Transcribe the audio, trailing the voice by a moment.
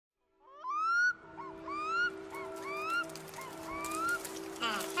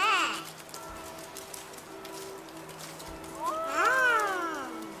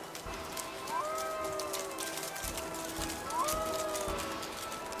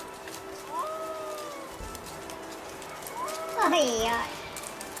Ai ai.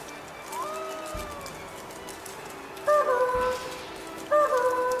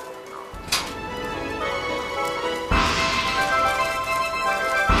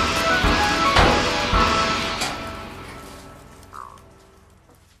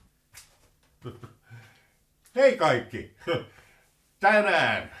 Hei kaikki!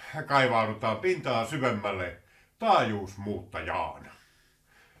 Tänään kaivaudutaan pintaa syvemmälle taajuusmuuttajaan.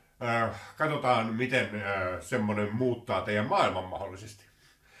 Katsotaan, miten semmonen muuttaa teidän maailman mahdollisesti.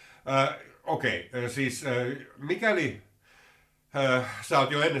 Siis mikäli sä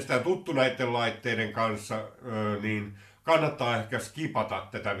oot jo ennestään tuttu näiden laitteiden kanssa, niin kannattaa ehkä skipata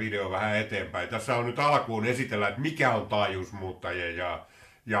tätä videoa vähän eteenpäin. Tässä on nyt alkuun esitellä, että mikä on taajuusmuuttajia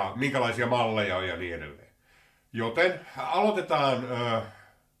ja minkälaisia malleja on ja niin edelleen. Joten aloitetaan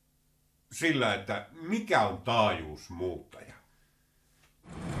sillä, että mikä on taajuusmuuttaja?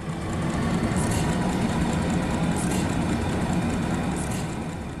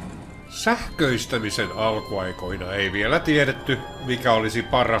 Sähköistämisen alkuaikoina ei vielä tiedetty, mikä olisi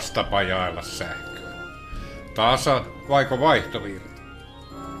paras tapa jaella sähköä. Tasa vaiko vaihtovirta?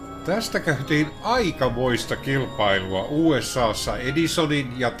 Tästä käytiin aikamoista kilpailua USAssa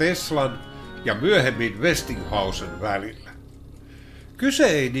Edisonin ja Teslan ja myöhemmin Westinghousen välillä. Kyse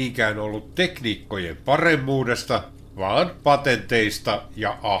ei niinkään ollut tekniikkojen paremmuudesta, vaan patenteista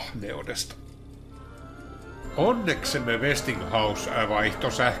ja ahneudesta. Onneksemme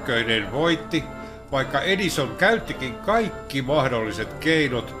Westinghouse-vaihtosähköinen voitti, vaikka Edison käyttikin kaikki mahdolliset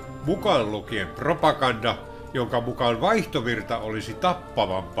keinot, mukaan lukien propaganda, jonka mukaan vaihtovirta olisi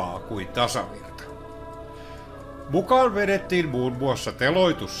tappavampaa kuin tasavirta. Mukaan vedettiin muun muassa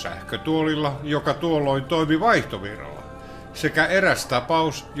teloitus sähkötuolilla, joka tuolloin toimi vaihtovirralla, sekä eräs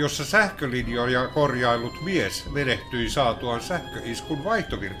tapaus, jossa sähkölinjoja korjaillut mies menehtyi saatuaan sähköiskun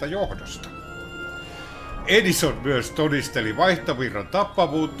vaihtovirtajohdosta. Edison myös todisteli vaihtovirran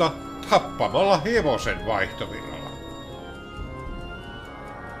tappavuutta tappamalla hevosen vaihtovirralla.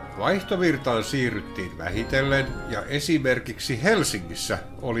 Vaihtovirtaan siirryttiin vähitellen ja esimerkiksi Helsingissä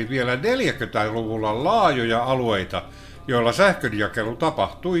oli vielä 40-luvulla laajoja alueita, joilla sähkönjakelu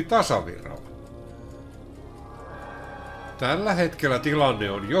tapahtui tasavirralla. Tällä hetkellä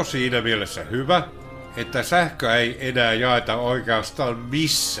tilanne on jo siinä mielessä hyvä, että sähköä ei enää jaeta oikeastaan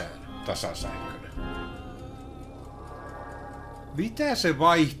missään tasasähkönä. Mitä se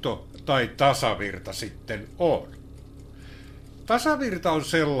vaihto tai tasavirta sitten on? Tasavirta on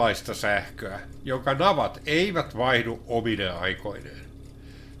sellaista sähköä, jonka navat eivät vaihdu omine aikoineen.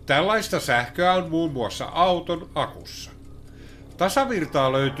 Tällaista sähköä on muun muassa auton akussa.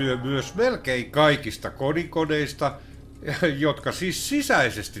 Tasavirtaa löytyy myös melkein kaikista kodinkoneista, jotka siis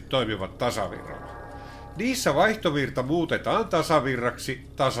sisäisesti toimivat tasavirralla. Niissä vaihtovirta muutetaan tasavirraksi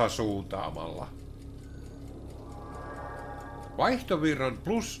tasasuuntaamalla. Vaihtovirran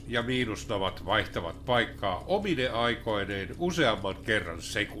plus- ja miinusnavat vaihtavat paikkaa omine aikoineen useamman kerran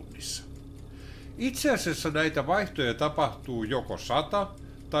sekunnissa. Itse asiassa näitä vaihtoja tapahtuu joko 100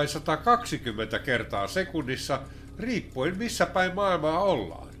 tai 120 kertaa sekunnissa, riippuen missä päin maailmaa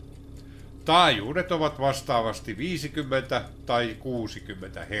ollaan. Taajuudet ovat vastaavasti 50 tai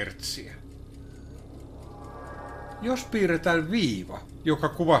 60 hertsiä. Jos piirretään viiva, joka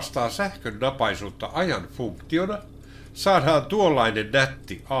kuvastaa sähkön napaisuutta ajan funktiona, saadaan tuollainen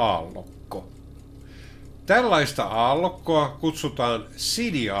nätti aallokko. Tällaista aallokkoa kutsutaan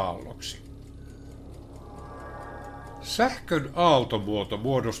siniaalloksi. Sähkön aaltomuoto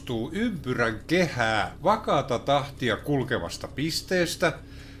muodostuu ympyrän kehää vakaata tahtia kulkevasta pisteestä,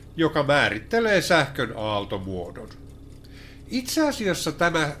 joka määrittelee sähkön aaltomuodon. Itse asiassa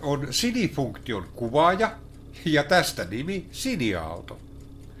tämä on sinifunktion kuvaaja ja tästä nimi siniaalto.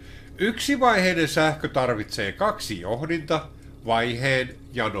 Yksivaiheinen sähkö tarvitsee 2 johdinta, vaiheen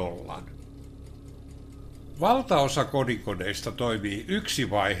ja nollan. Valtaosa kodinkoneista toimii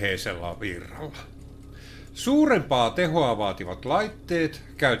yksivaiheisella virralla. Suurempaa tehoa vaativat laitteet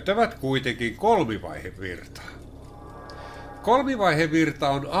käyttävät kuitenkin kolmivaihevirtaa. Kolmivaihevirta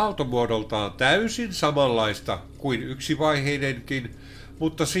on aaltomuodoltaan täysin samanlaista kuin yksivaiheinenkin,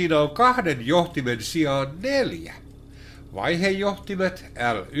 mutta siinä on 2 johtimen sijaan 4. Vaihejohtimet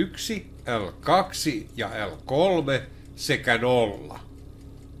L1, L2 ja L3 sekä 0.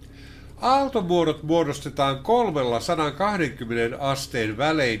 Aaltomuodot muodostetaan 320 asteen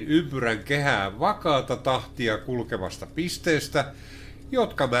välein ympyrän kehään vakaata tahtia kulkevasta pisteestä,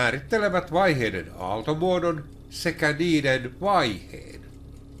 jotka määrittelevät vaiheiden aaltomuodon sekä niiden vaiheen.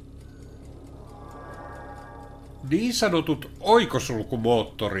 Niin sanotut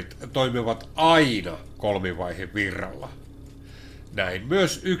oikosulkumoottorit toimivat aina kolmivaihevirralla. Näin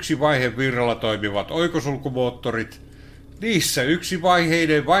myös yksivaihevirralla toimivat oikosulkumoottorit, Niissä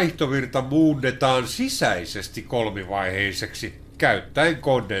yksivaiheinen vaihtovirta muunnetaan sisäisesti kolmivaiheiseksi käyttäen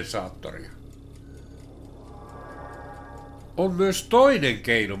kondensaattoria. On myös toinen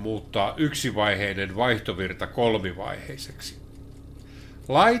keino muuttaa yksivaiheinen vaihtovirta kolmivaiheiseksi.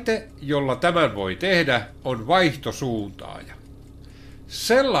 Laite, jolla tämän voi tehdä, on vaihtosuuntaaja.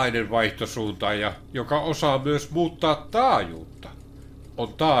 Sellainen vaihtosuuntaaja, joka osaa myös muuttaa taajuutta,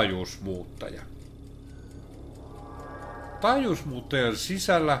 on taajuusmuuttaja. Taajuusmuuttajan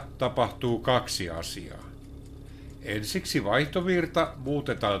sisällä tapahtuu kaksi asiaa. Ensiksi vaihtovirta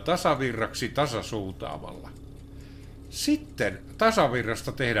muutetaan tasavirraksi tasasuuntaamalla. Sitten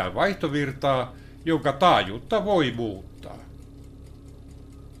tasavirrasta tehdään vaihtovirtaa, jonka taajuutta voi muuttaa.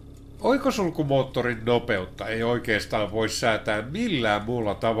 Oikosulkumoottorin nopeutta ei oikeastaan voi säätää millään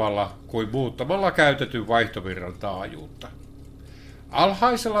muulla tavalla kuin muuttamalla käytetyn vaihtovirran taajuutta.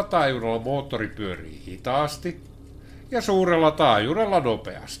 Alhaisella taajuudella moottori pyörii hitaasti ja suurella taajuudella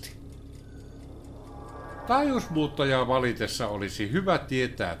nopeasti. Taajuusmuuttajaa valitessa olisi hyvä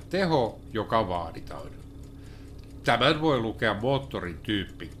tietää teho, joka vaaditaan. Tämän voi lukea moottorin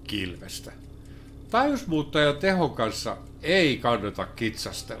tyyppikilvestä. Taajuusmuuttajan tehon kanssa ei kannata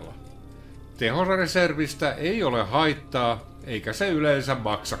kitsastella. Tehoreservistä ei ole haittaa, eikä se yleensä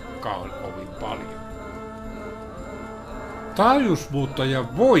maksakaan kovin paljon.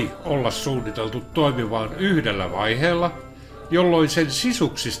 Taajuusmuuttaja voi olla suunniteltu toimimaan yhdellä vaiheella, jolloin sen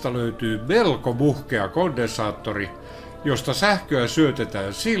sisuksista löytyy melko muhkea kondensaattori, josta sähköä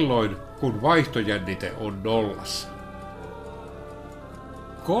syötetään silloin, kun vaihtojännite on nollassa.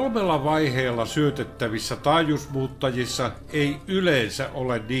 Kolmella vaiheella syötettävissä taajuusmuuttajissa ei yleensä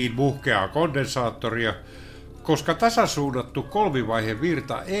ole niin muhkeaa kondensaattoria, koska tasasuunnattu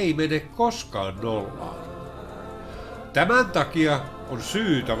kolmivaihevirta ei mene koskaan nollaan. Tämän takia on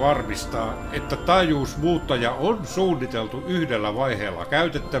syytä varmistaa, että taajuusmuuttaja on suunniteltu yhdellä vaiheella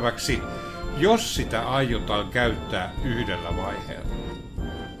käytettäväksi, jos sitä aiotaan käyttää yhdellä vaiheella.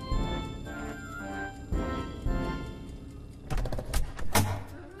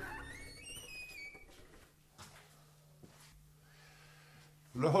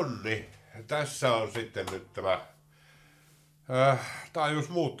 Nonni, tässä on sitten nyt tämä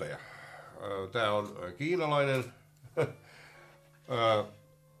taajuusmuuttaja. Tämä on kiinalainen,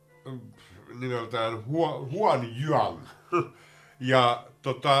 nimeltään Huanyang. Ja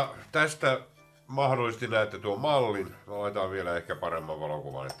tästä mahdollisesti näette tuon mallin. Mä laitan vielä ehkä paremman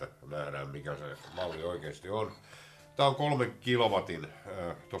valokuvan, että nähdään mikä se malli oikeasti on. Tää on 3 kilowatin,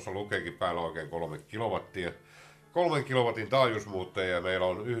 tuossa lukeekin päällä oikein 3 kilowattia. 3 kilowatin taajuusmuuttaja ja meillä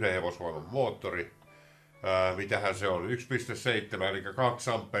on 1 hevosvoiman moottori. Mitähän se on? 1,7 eli 2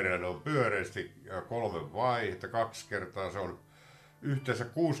 amperia on pyöreästi 3 vaihetta. 2 kertaa se on yhteensä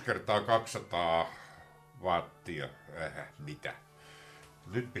 6 kertaa 200 wattia. Mitä?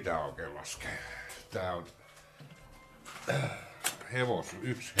 Nyt pitää oikein laskea. Tää on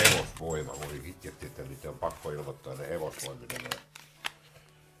yksi hevosvoima. Voi hitjetti, että nyt on pakko ilmoittaa ne hevosvoiminen.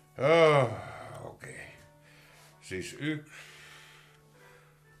 Okei. Siis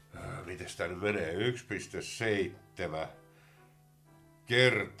mites tää nyt menee? 1,7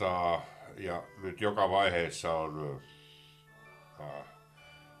 kertaa ja nyt joka vaiheessa on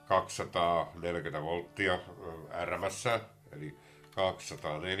 240 volttia RM:ssä, eli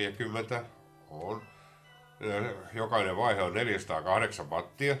 240 on. Jokainen vaihe on 408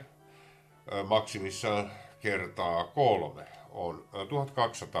 wattia, maksimissaan kertaa 3 on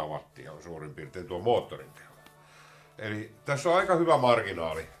 1200 wattia on suurin piirtein tuo moottorin teho. Eli tässä on aika hyvä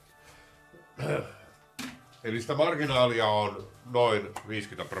marginaali. Eli sitä marginaalia on noin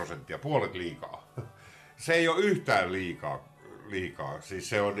 50%, puolet liikaa. Se ei ole yhtään liikaa. Siis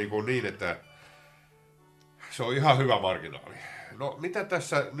se on niin, että se on ihan hyvä marginaali. No mitä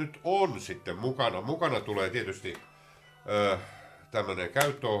tässä nyt on sitten mukana? Mukana tulee tietysti tämmöinen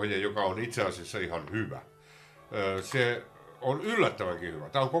käyttöohje, joka on itse asiassa ihan hyvä. Se on yllättävänkin hyvä.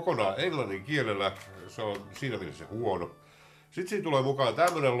 Tämä on kokonaan englannin kielellä, se on siinä mielessä huono. Sitten siinä tulee mukaan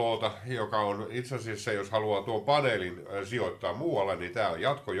tämmöinen loota, joka on itse asiassa, jos haluaa tuon paneelin sijoittaa muualle, niin tämä on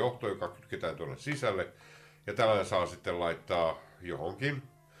jatkojohto, joka kytketään tuonne sisälle. Ja tämän saa sitten laittaa johonkin.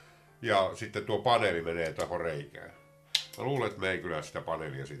 Ja sitten tuo paneeli menee tuohon reikään. Mä luulen, että me ei kyllä sitä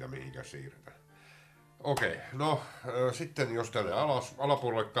paneelia siitä mihinkään siirretä. Okei, no sitten jos tänne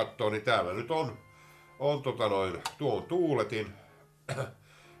alapuolelle katsoo, niin täällä nyt on tuon tuuletin.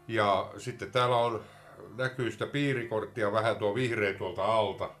 Ja sitten täällä näkyy sitä piirikorttia, vähän tuo vihreä tuolta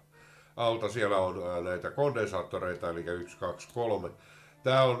alta. Siellä on näitä kondensaattoreita, eli 1, 2, 3.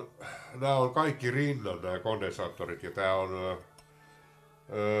 Nämä on kaikki rinnan nämä kondensaattorit, ja tää on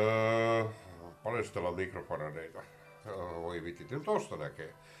paljon sitä on mikrofaradeita. voi vitit, nyt tosta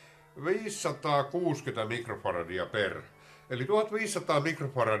näkee. 560 mikrofaradia per. Eli 1500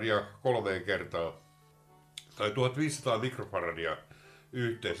 mikrofaradia 3 kertaa. Tai 1500 mikrofaradia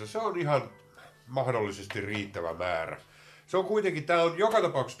yhteensä. Se on ihan mahdollisesti riittävä määrä. Se on kuitenkin, joka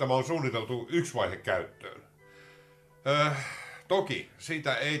tapauksessa tämä on suunniteltu yksi vaihe käyttöön. Toki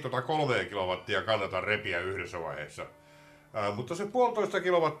siitä ei 3 kilowattia kannata repiä yhdessä vaiheessa. Mutta se 1,5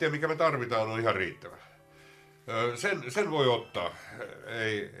 kilowattia, mikä me tarvitaan, on ihan riittävä. Sen voi ottaa,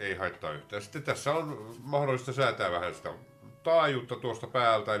 ei haittaa yhtään. Sitten tässä on mahdollista säätää vähän sitä taajuutta tuosta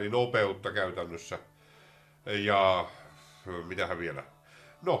päältä, eli nopeutta käytännössä. Ja mitähän vielä?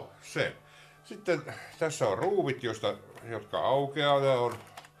 No, se. Sitten tässä on ruuvit, jotka aukeaa. Nämä on,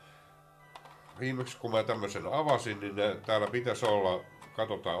 viimeksi kun mä tämmöisen avasin, niin täällä pitäisi olla,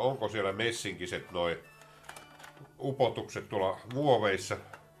 katsotaan onko siellä messinkiset noi upotukset tuolla muoveissa.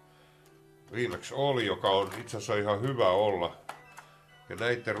 Viimeksi oli, joka on itse asiassa ihan hyvä olla. Ja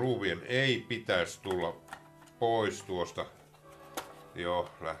näiden ruuvien ei pitäisi tulla pois tuosta. Joo,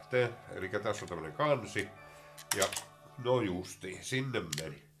 lähtee. Eli tässä on tämmönen kansi. Ja no justi, sinne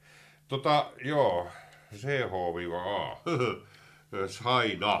meni. Joo, CH-A.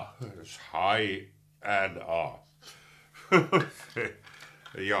 Saina. Sai-N-A.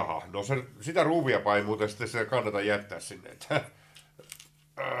 Jaha, no sitä ruuvia päin muuten sitten se kannata jättää sinne, että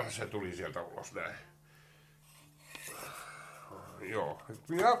se tuli sieltä ulos näin. Joo,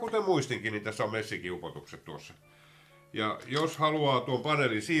 ja kuten muistinkin, niin tässä on messikiupotukset tuossa. Ja jos haluaa tuon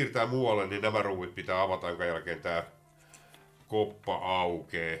paneelin siirtää muualle, niin nämä ruuvit pitää avata, jonka jälkeen tää koppa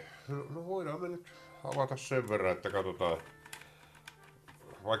aukee. No voidaan me nyt avata sen verran, että katsotaan.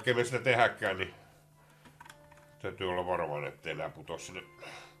 Vaikkei me sitä tehäkään, niin täytyy olla varovainen, ettei enää putoa sinne.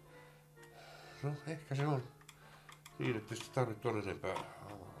 No ehkä se on niin, että sitä tarvitse tuon enempää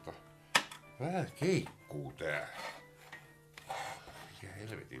avata. Vähän keikkuu tää. Mikä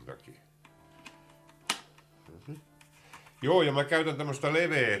helvetin takia. Joo, ja mä käytän tämmöstä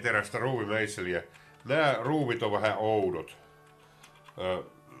leveä terästä ruuvimeisseliä. Nää ruuvit on vähän oudot.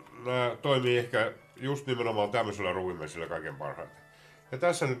 Nää toimii ehkä just nimenomaan tämmöisellä ruuvimeissillä kaiken parhaiten. Ja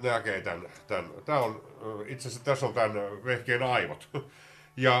tässä nyt näkee tän. Tää on, itse asiassa tässä on tän vehkeen aivot.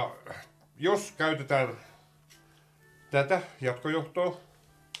 Ja jos käytetään tätä jatkojohtoa,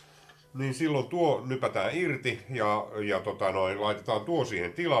 niin silloin tuo nypätään irti ja laitetaan tuo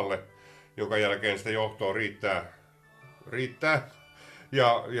siihen tilalle, jonka jälkeen sitä johtoa riittää.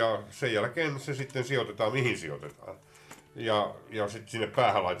 Ja sen jälkeen se sitten sijoitetaan mihin sijoitetaan. Ja sitten sinne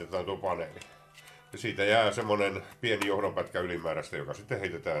päähän laitetaan tuo paneeli. Ja siitä jää semmonen pieni johdonpätkä ylimääräistä, joka sitten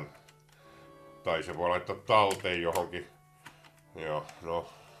heitetään. Tai se voi laittaa talteen johonkin. Joo, no.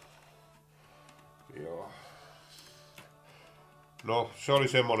 Joo. No, se oli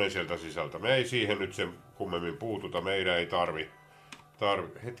semmonen sieltä sisältä. Me ei siihen nyt sen kummemmin puututa. Meidän ei tarvi.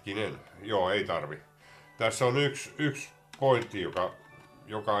 Hetkinen. Joo, ei tarvi. Tässä on yksi pointti,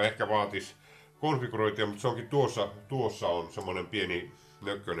 joka ehkä vaatisi konfigurointia, mutta se onkin tuossa on semmonen pieni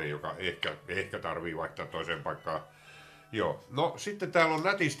nökkönen, joka ehkä tarvii vaihtaa toiseen paikkaan. Joo. No, sitten täällä on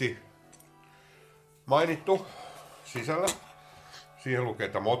nätisti mainittu sisällä. Siihen lukee,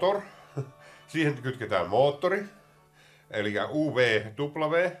 että motor. Siihen kytketään moottori. Eli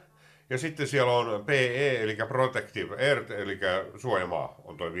UVW. Ja sitten siellä on PE, eli Protective Earth, eli suojamaa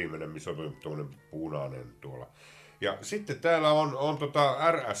on toi viimeinen, missä on tuommoinen punainen tuolla. Ja sitten täällä on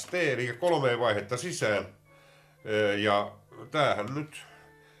RST, eli 3 vaihetta sisään. Ja tämähän nyt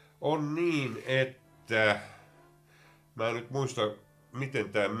on niin, että mä en nyt muista miten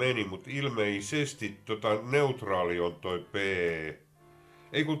tää meni, mutta ilmeisesti neutraali on toi P.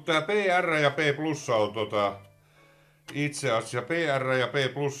 Ei kun tää PR ja P plussa on itse asiassa PR ja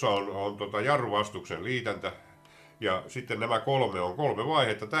P plussa on jarruvastuksen liitäntä. Ja sitten nämä 3 on 3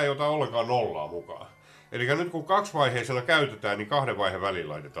 vaihetta. Tää ei ota ollenkaan nollaa mukaan. Eli nyt kun 2-vaiheisena käytetään, niin 2 vaiheen väliin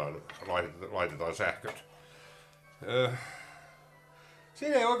laitetaan sähköt.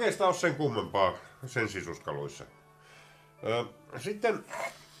 Siinä ei oikeastaan ole sen kummempaa sen sisuskaluissa. Sitten.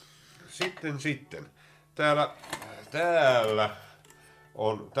 Täällä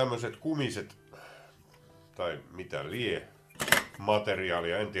on tämmöiset kumiset, tai mitä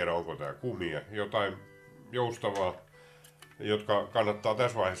materiaalia, en tiedä onko tää kumia, jotain joustavaa, jotka kannattaa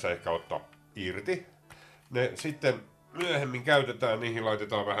tässä vaiheessa ehkä ottaa irti. Ne sitten myöhemmin käytetään, niihin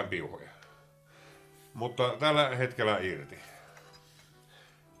laitetaan vähän piuhoja. Mutta tällä hetkellä irti.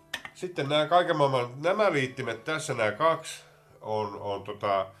 Sitten nämä kaiken maailman, nämä liittimet tässä, nämä 2 on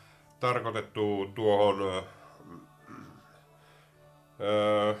tarkoitettu tuohon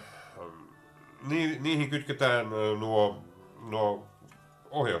niihin kytketään nuo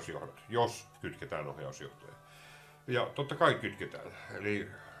ohjausjohdot, jos kytketään ohjausjohtoja. Ja totta kai kytketään. Eli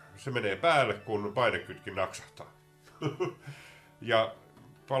se menee päälle, kun painekytkin naksahtaa. Ja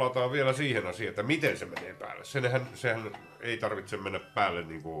palataan vielä siihen asiaan, että miten se menee päälle. Sehän ei tarvitse mennä päälle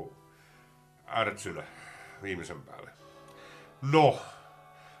niin kuin ärtsynä viimeisen päälle. No,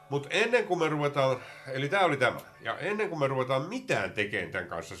 mutta ennen kuin me ruvetaan, eli tää oli tämä, ja ennen kuin me ruvetaan mitään tekemään tämän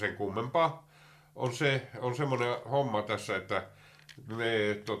kanssa sen kummempaa, on semmoinen homma tässä, että me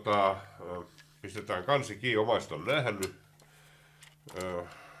pistetään kansi kiinni, omaiset on nähnyt.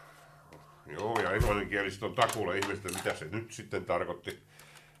 Joo, ja englanninkielistä on takuulla ihmistä, mitä se nyt sitten tarkoitti.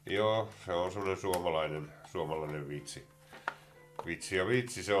 Joo, se on semmoinen suomalainen vitsi.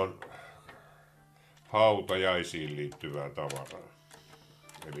 Vitsi se on hautajaisiin liittyvää tavaraa.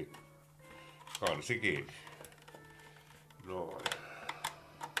 Eli kansi kiinni. Noin.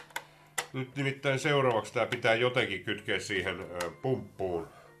 Nyt nimittäin seuraavaksi tää pitää jotenkin kytkeä siihen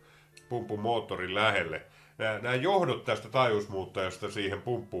pumpun moottorin lähelle. Nämä johdot tästä taajuusmuuttajasta siihen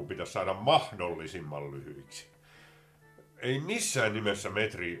pumppuun pitäisi saada mahdollisimman lyhyiksi. Ei missään nimessä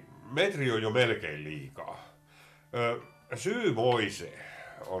metri on jo melkein liikaa. Syy moiseen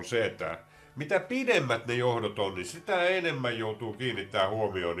on se, että mitä pidemmät ne johdot on, niin sitä enemmän joutuu kiinnittää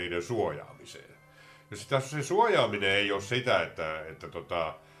huomioon niiden suojaamiseen. Ja se suojaaminen ei ole sitä,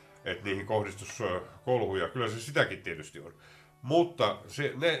 että niihin kohdistuisi kolhuja. Kyllä se sitäkin tietysti on. Mutta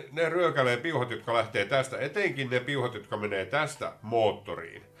ne ryökälee piuhat, jotka lähtee tästä, etenkin ne piuhat, jotka menee tästä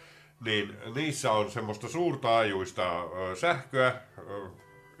moottoriin, niin niissä on semmoista suurtaajuista sähköä,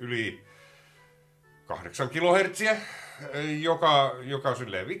 yli 8 kHz, joka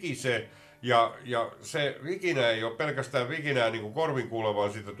silleen vikisee. Ja se vikinä ei ole pelkästään vikinää niin kuin korvin kuulla,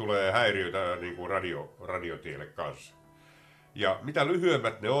 vaan siitä tulee häiriöitä niin kuin radiotielle kanssa. Ja mitä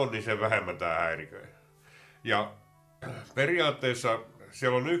lyhyemmät ne on, niin sen vähemmän tämä häiriköi. Ja periaatteessa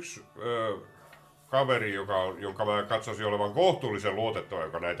siellä on yksi kaveri, jonka mä katsoisin olevan kohtuullisen luotettava,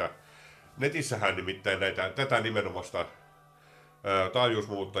 joka netissähän nimittäin tätä nimenomaista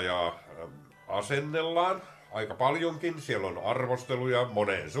taajuusmuuttajaa asennellaan aika paljonkin. Siellä on arvosteluja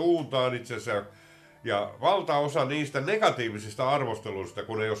moneen suuntaan itse asiassa. Ja valtaosa niistä negatiivisista arvosteluista,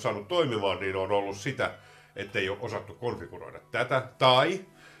 kun ei ole saanut toimimaan, niin on ollut sitä, ettei ole osattu konfiguroida tätä. Tai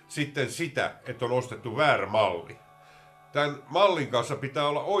sitten sitä, että on ostettu väärä malli. Tämän mallin kanssa pitää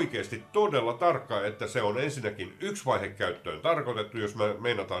olla oikeasti todella tarkka, että se on ensinnäkin yksivaihekäyttöön tarkoitettu, jos me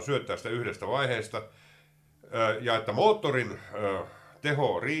meinataan syöttää sitä yhdestä vaiheesta. Ja että moottorin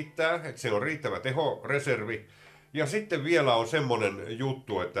teho riittää, että se on riittävä tehoreservi. Ja sitten vielä on semmoinen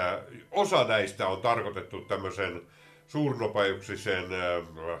juttu, että osa näistä on tarkoitettu tämmöisen suurnopeuksisen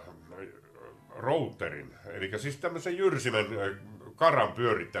rotarin, eli siis tämmöisen jyrsimen karan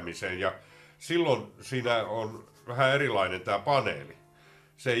pyörittämiseen. Ja silloin siinä on vähän erilainen tämä paneeli.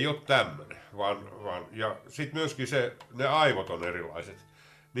 Se ei ole tämmöinen, ja sitten myöskin ne aivot on erilaiset.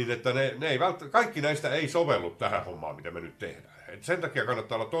 Niin että kaikki näistä ei sovellu tähän hommaan, mitä me nyt tehdään. Et sen takia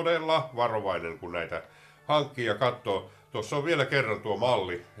kannattaa olla todella varovainen, kun näitä hankkii ja katsoo. Tuossa on vielä kerran tuo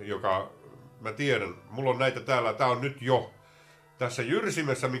malli, joka mä tiedän, mulla on näitä täällä, tää on nyt jo tässä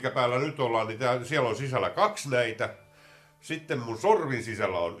jyrsimessä, mikä päällä nyt ollaan, niin siellä on sisällä 2 näitä. Sitten mun sorvin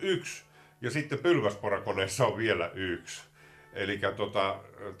sisällä on 1. Ja sitten pylväsporakoneessa on vielä 1. Eli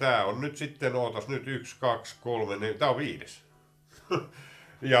tää on nyt sitten, ootas nyt 1, 2, 3, 4, tää on 5.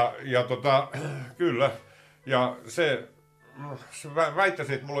 Kyllä. Ja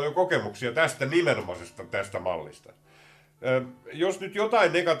väittäisin, että mulla on jo kokemuksia tästä nimenomaisesta tästä mallista. Jos nyt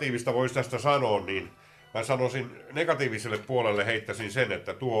jotain negatiivista voisi tästä sanoa, niin mä sanoisin negatiiviselle puolelle heittäisin sen,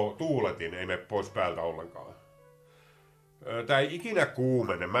 että tuo tuuletin ei mene pois päältä ollenkaan. Tää ei ikinä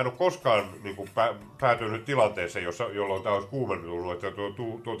kuumene. Mä en ole koskaan niin kuin, päätynyt tilanteeseen, jolloin tää olisi kuumentunut, että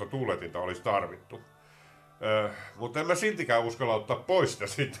tuota tuuletinta olisi tarvittu. Mutta en mä siltikään uskalla ottaa pois sitä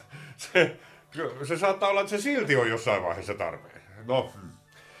siitä. Se saattaa olla, että se silti on jossain vaiheessa tarpeen. No,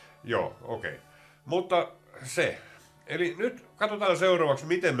 joo, okei. Mutta se. Eli nyt katsotaan seuraavaksi,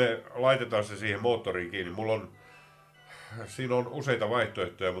 miten me laitetaan se siihen moottoriin kiinni. Siinä on useita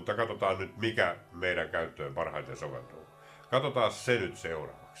vaihtoehtoja, mutta katsotaan nyt, mikä meidän käyttöön parhaiten soveltuu. Katsotaan se nyt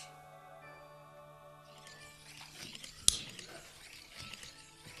seuraavaksi.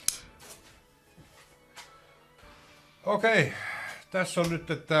 Okei, tässä on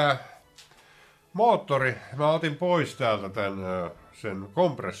nyt tämä moottori. Mä otin pois täältä sen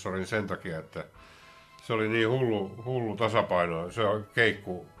kompressorin sen takia, että se oli niin hullu tasapaino. Se on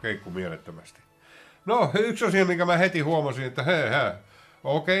keikku mielettömästi. No, yksi asia, minkä mä heti huomasin, että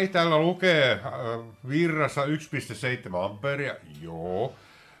okei, täällä lukee virrassa 1,7 ampeeria, joo,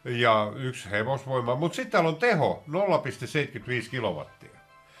 ja 1 hevosvoima, mutta sitten täällä on teho 0,75 kilowattia.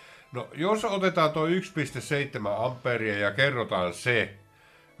 No, jos otetaan tuo 1,7 amperia ja kerrotaan se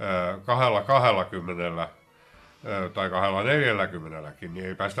 220 tai 240, niin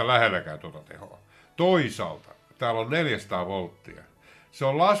ei päästä lähelläkään tuota tehoa. Toisaalta täällä on 400 volttia. Se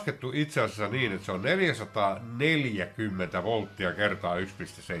on laskettu itse asiassa niin, että se on 440 volttia kertaa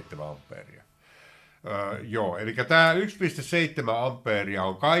 1,7 amperia. Joo, eli tämä 1,7 amperia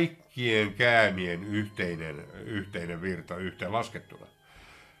on kaikkien käämien yhteinen virta yhteen laskettuna.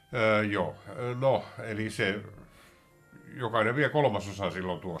 Joo, no, eli se jokainen vie 1/3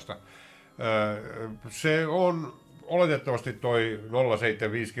 silloin tuosta. Se on oletettavasti toi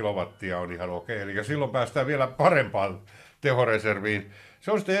 0,75 kilowattia on ihan okei, eli silloin päästään vielä parempaan tehoreserviin.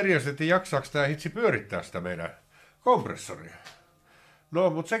 Se on sitten eri asia, että jaksaako tämä hitsi pyörittää sitä meidän kompressoria. No,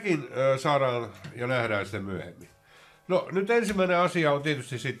 mutta sekin saadaan ja nähdään sitten myöhemmin. No, nyt ensimmäinen asia on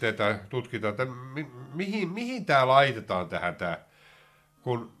tietysti sitten, että tutkitaan, että mihin tämä laitetaan tähän,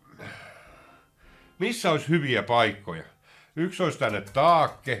 kun missä olisi hyviä paikkoja. Yksi olisi tänne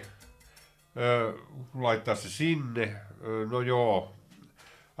taakke, laittaa se sinne, no joo,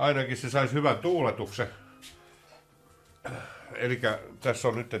 ainakin se saisi hyvän tuuletuksen. Eli tässä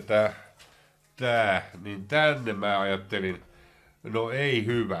on nyt tää, niin tänne mä ajattelin, no ei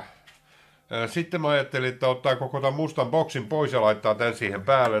hyvä. Sitten mä ajattelin, että ottaa koko tämän mustan boksin pois ja laittaa tän siihen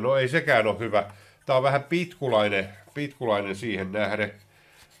päälle, no ei sekään ole hyvä. Tää on vähän pitkulainen siihen nähden,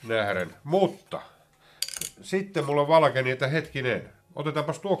 mutta sitten mulla valkeni, että hetkinen,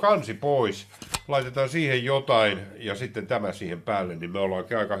 otetaanpas tuo kansi pois, laitetaan siihen jotain ja sitten tämä siihen päälle, niin me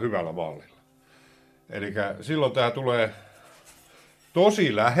ollaankin aika hyvällä mallilla. Eli silloin tää tulee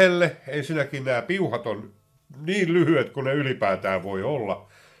tosi lähelle, ensinnäkin nämä piuhat on niin lyhyet kuin ne ylipäätään voi olla.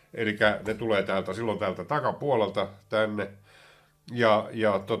 Eli ne tulee silloin täältä takapuolelta tänne.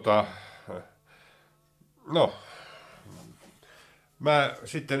 No, mä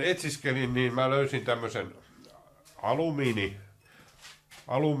sitten etsiskelin, niin mä löysin tämmöisen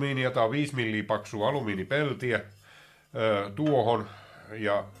alumiinia, tää on 5 milliä paksua alumiinipeltiä tuohon.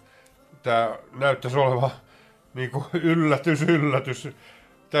 Ja tää näyttäisi olevan niinku yllätys.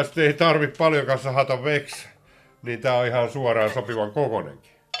 Tästä ei tarvi paljonkaan sahata veksi, niin tää on ihan suoraan sopivan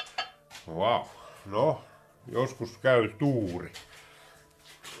kokonenkin. Wow. No, joskus käy tuuri.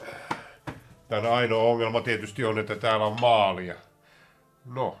 Tän ainoa ongelma tietysti on, että täällä on maalia.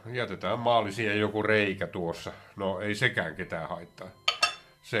 No, jätetään maali siihen joku reikä tuossa. No, ei sekään ketään haittaa.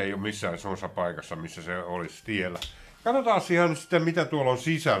 Se ei ole missään semmoisessa paikassa, missä se olisi tiellä. Katsotaan ihan sitten, mitä tuolla on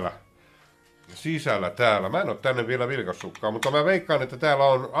sisällä täällä. Mä en ole tänne vielä vilkassutkaan, mutta mä veikkaan, että täällä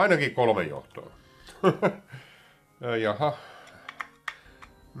on ainakin 3 johtoa. Jaha.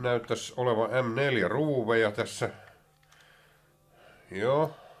 Näyttäisi olevan M4-ruuveja tässä.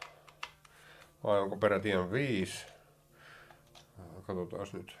 Joo. Vai onko peräti M5? Katsotaan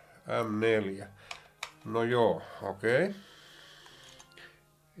nyt. M4. No joo, okei.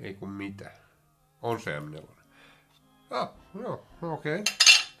 Ei kun mitä. On se M4. Joo, okei.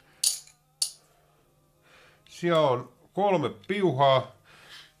 Siellä on 3 piuhaa.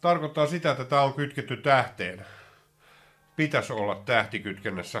 Tarkoittaa sitä, että tämä on kytketty tähteen. Pitäisi olla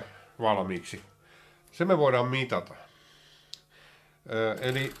tähtikytkennässä valmiiksi. Se me voidaan mitata.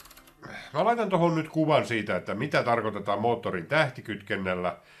 Eli mä laitan tuohon nyt kuvan siitä, että mitä tarkoitetaan moottorin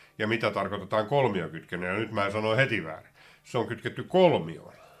tähtikytkennällä ja mitä tarkoitetaan kolmiokytkennällä. Nyt mä sanoin heti väärin. Se on kytketty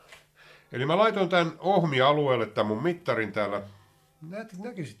kolmioon. Eli mä laitoin tämän ohmi-alueelle tämän mun mittarin täällä.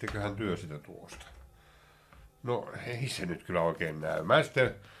 Näkisitteköhän työ sitä tuosta? No ei se nyt kyllä oikein näy. Mä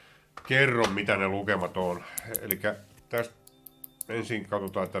sitten kerron mitä ne lukemat on. Eli tästä ensin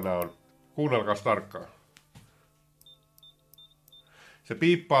katsotaan, että nämä on. Kuunnelkaas tarkkaan. Se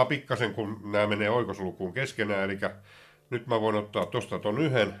piippaa pikkasen, kun nämä menee oikoslukuun keskenään. Eli nyt mä voin ottaa tosta ton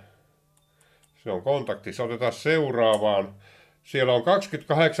yhden. Se on kontaktissa. Otetaan seuraavaan. Siellä on 28,3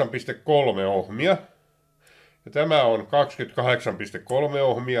 ohmia. Ja tämä on 28,3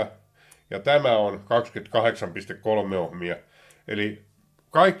 ohmia. Ja tämä on 28,3 ohmia. Eli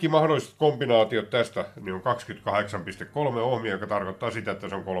kaikki mahdolliset kombinaatiot tästä niin on 28,3 ohmia, joka tarkoittaa sitä, että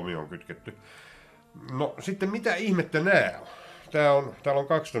se on kolmioon kytketty. No sitten mitä ihmettä nää on? Täällä on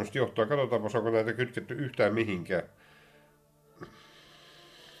 2 tämmöistä johtoa. Katsotaanpa, onko näitä kytketty yhtään mihinkään.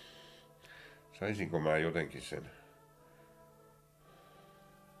 Saisinko mä jotenkin sen?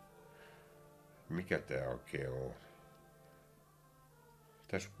 Mikä tää oikein on?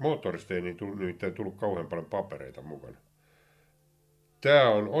 Tässä moottorista ei nimittäin tullut kauhean paljon papereita mukana. Tää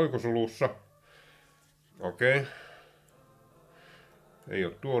on oikosulussa. Okei. Ei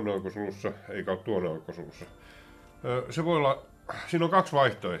ole tuon oikosulussa, eikä ole tuon oikosulussa. Se voi olla, siinä on 2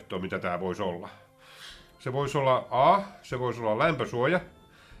 vaihtoehtoa, mitä tää voisi olla. Se voisi olla se voisi olla lämpösuoja.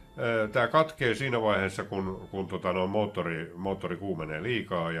 Tää katkee siinä vaiheessa, kun moottori kuumenee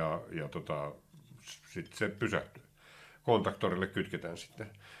liikaa ja sitten se pysähtyy. Kontaktorille kytketään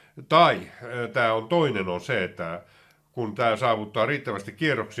sitten. Tai tämä on toinen on se, että kun tämä saavuttaa riittävästi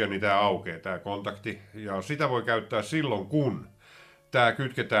kierroksia, niin tämä aukeaa tämä kontakti. Ja sitä voi käyttää silloin, kun tämä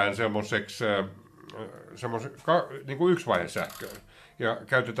kytketään semmoiseksi niin kuin yksivaihesähköön. Ja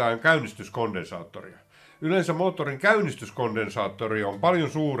käytetään käynnistyskondensaattoria. Yleensä moottorin käynnistyskondensaattori on paljon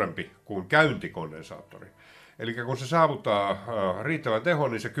suurempi kuin käyntikondensaattori. Eli kun se saavuttaa riittävän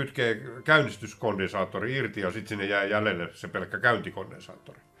tehon, niin se kytkee käynnistyskondensaattori irti ja sitten sinne jää jäljelle se pelkkä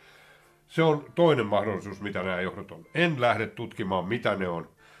käyntikondensaattori. Se on toinen mahdollisuus, mitä nämä johdot on. En lähde tutkimaan, mitä ne on.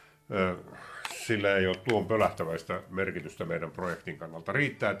 Sillä ei ole tuon pölähtäväistä merkitystä meidän projektin kannalta.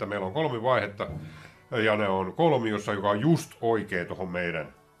 Riittää, että meillä on 3 vaihetta ja ne on kolmiossa, joka on just oikea tuohon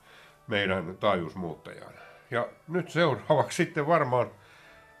meidän taajuusmuuttajaan. Ja nyt seuraavaksi sitten varmaan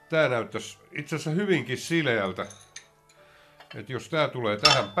tämä näyttäisi itse asiassa hyvinkin sileältä. Että jos tämä tulee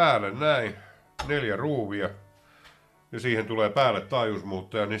tähän päälle näin, 4 ruuvia, ja siihen tulee päälle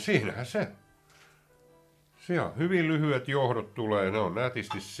taajuusmuuttaja, niin siinähän se. Siellä on hyvin lyhyet johdot tulee, ne on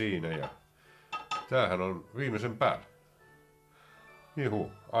nätisti siinä ja tämähän on viimeisen päällä.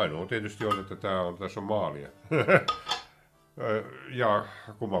 Juhu, ainoa tietysti on, että tässä on maalia. Ja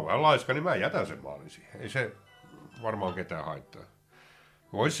kun mä oon vähän laiska, niin mä jätän sen maalin siihen. Ei se varmaan ketään haittaa.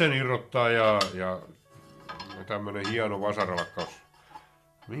 Vois sen irrottaa ja tämmönen hieno vasaralakkaus.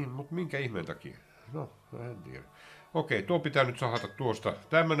 Mutta minkä ihmeen takia? No, en tiedä. Okei, tuo pitää nyt sahata tuosta.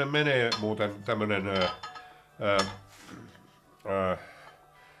 Tämmönen menee muuten, tämmönen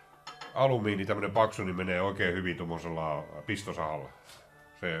alumiini, tämmönen paksu, niin menee oikein hyvin tuommoisella pistosahalla.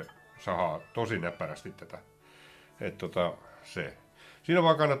 Se sahaa tosi näppärästi tätä. Se. Siinä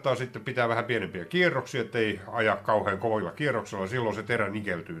vaan kannattaa sitten pitää vähän pienempiä kierroksia, ettei aja kauhean kovilla kierroksella. Silloin se terä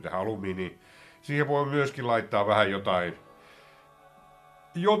nikeltyy tähän alumiiniin. Siihen voi myöskin laittaa vähän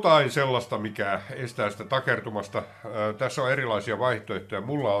jotain sellaista, mikä estää sitä takertumasta. Tässä on erilaisia vaihtoehtoja.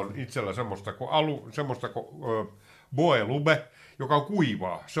 Mulla on itsellä semmoista kuin Boe Lube, joka on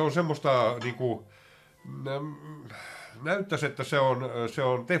kuivaa. Se on semmoista niinku, näyttäisi, että se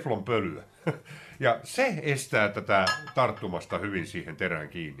on teflonpölyä. Ja se estää tätä tarttumasta hyvin siihen terään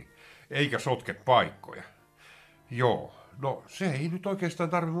kiinni, eikä sotke paikkoja. Joo, no se ei nyt oikeastaan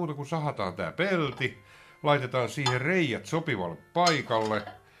tarvitse muuta kuin sahataan tää pelti, laitetaan siihen reijät sopivalle paikalle,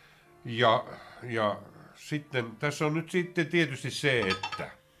 ja sitten tässä on nyt sitten tietysti se, että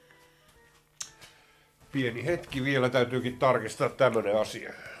pieni hetki vielä täytyykin tarkistaa tämmönen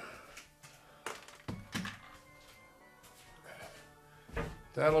asia.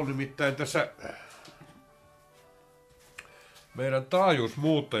 Täällä on nimittäin tässä meidän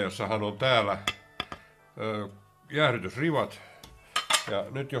taajuusmuuttajassahan on täällä jäähdytysrivat. Ja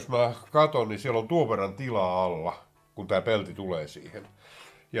nyt jos mä katon, niin siellä on tuon verran tilaa alla, kun tää pelti tulee siihen.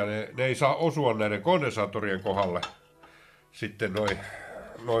 Ja ne ei saa osua näiden kondensaattorien kohdalle sitten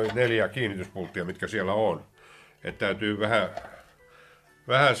noin 4 kiinnityspulttia, mitkä siellä on. Että täytyy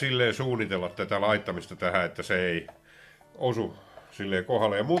vähän silleen suunnitella tätä laittamista tähän, että se ei osu silleen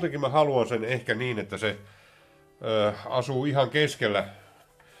kohdalle. Ja muutenkin mä haluan sen ehkä niin, että se asuu ihan keskellä,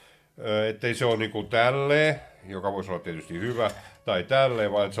 ettei se ole niinku tälleen, joka voisi olla tietysti hyvä, tai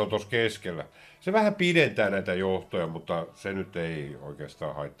tälleen, vaan että se on tuossa keskellä. Se vähän pidentää näitä johtoja, mutta se nyt ei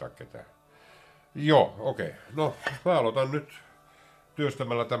oikeastaan haittaa ketään. Joo, okei. No, mä aloitan nyt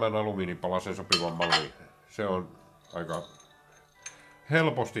työstämällä tämän alumiinipalasen sopivan mallin. Se on aika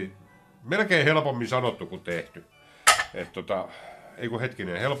helposti, melkein helpommin sanottu kuin tehty. Ei kun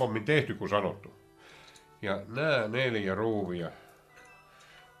hetkinen, helpommin tehty kuin sanottu. Ja nämä 4 ruuvia.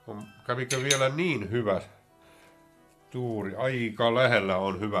 Kävikö vielä niin hyvä tuuri? Aika lähellä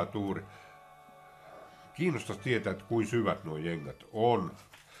on hyvä tuuri. Kiinnostaisi tietää, että kuinka syvät nuo jengät on.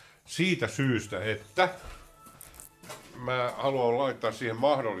 Siitä syystä, että mä haluan laittaa siihen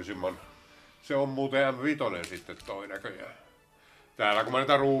mahdollisimman. Se on muuten M5 sitten toi näköjään. Täällä kun mä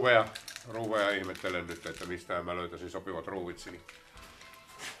näitä ruuveja ihmettelen nyt, että mistä mä löytäisin sopivat ruuvitsini.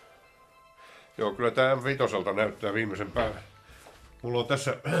 Joo, kyllä tää M5 näyttää viimeisen päälle. Mulla on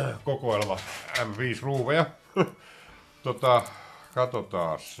tässä kokoelma M5 ruuveja.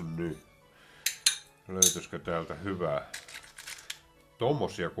 Katsotaas nyt. Löytyisikö täältä hyvää.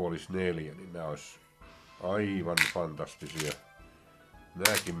 Tommosia kun olisi 4, niin nää olisi aivan fantastisia.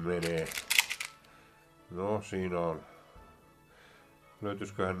 Nääkin menee. No siinä on.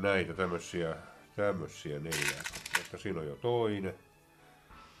 Löytyisiköhän näitä tämmösiä 4. Mutta siinä on jo toinen.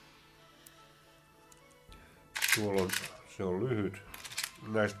 Tuolla on, se on lyhyt.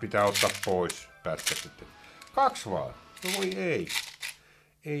 Näistä pitää ottaa pois pätkä sitten. 2 vaan. No voi ei.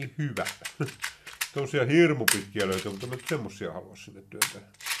 ei hyvä. Tommosia hirmu pitkiä löytyy, mutta mä nyt semmosia haluaisin sinne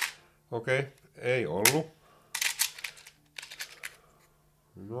työntää. Okei, ei ollut.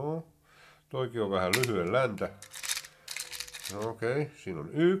 No, toikin on vähän lyhyen läntä. Okei, siinä on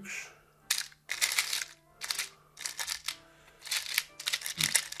yksi.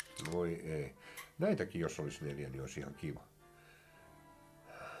 Voi ei. Näitäkin jos olisi 4, niin olisi ihan kiva.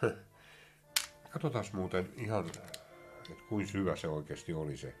 Katsotaan muuten ihan, että kuinka syvä se oikeasti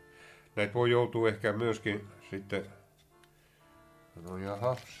oli se. Näitä voi joutua ehkä myöskin sitten... No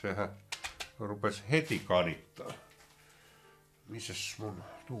jaha, sehän rupesi heti kanittaa. Missäs mun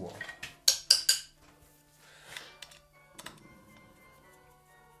tuolla?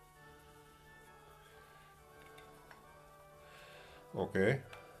 Okei.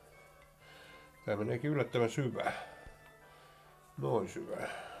 Tää meneekin yllättävän syvää. Noin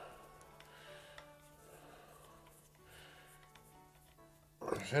syvää.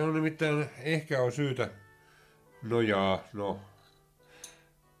 Se on nimittäin, ehkä on syytä, no.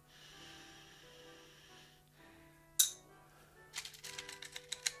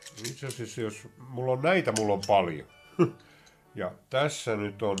 Itse asiassa jos mulla on näitä, mulla on paljon. Ja tässä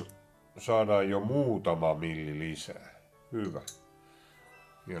nyt on, saadaan jo muutama milli lisää. Hyvä.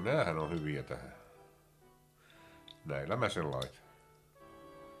 Ja näähän on hyviä tähän. Näillä mä sen laitan.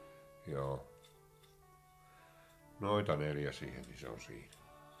 Joo. Noita 4 siihen, niin se on siinä.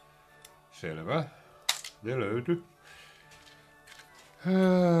 Selvä. Ne löytyi.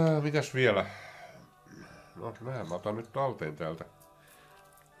 Mitäs vielä? No nää mä otan nyt talteen täältä.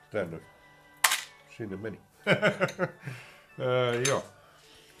 Tänne. Sinne meni. Joo.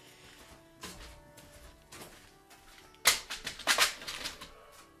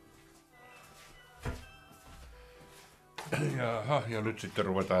 Jaha, ja nyt sitten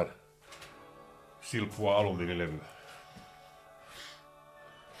ruvetaan silppua alumiinilevyä.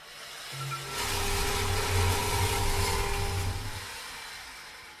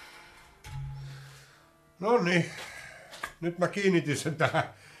 No niin, nyt mä kiinnitin sen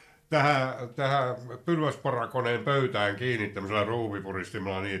tähän pylväsporakoneen pöytään kiinni tämmöisellä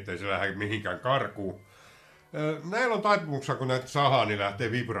ruuvipuristimella niin, ettei se lähde mihinkään karkuun. Näillä on taipumuksena, kun näitä sahaa, niin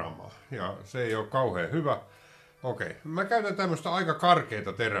lähtee vibraamaan. Ja se ei ole kauhean hyvä. Okei, mä käytän tämmöistä aika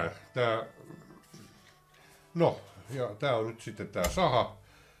karkeita terää. Ja tää on nyt sitten tää saha.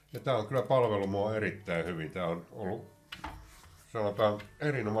 Ja tää on kyllä palvellut mua erittäin hyvin. Tää on ollut, sanotaan,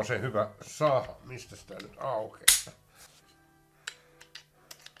 erinomaisen hyvä saha. Mistä tää nyt aukeaa?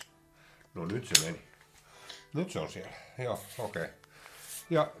 No nyt se meni. Nyt se on siellä. Joo, okei.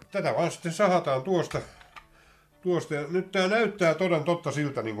 Ja tätä vaan sitten sahataan tuosta. Ja nyt tää näyttää toden totta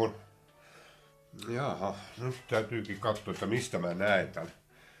siltä niin kuin... Jaha, nyt täytyykin katsoa, että mistä mä näen tän.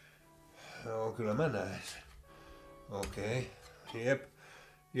 Joo, kyllä mä näen sen. Okei. Jep.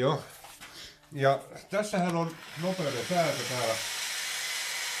 Joo. Ja tässähän on nopeuden säätö täällä.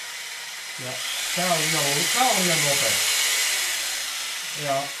 Ja tää on liian nopea.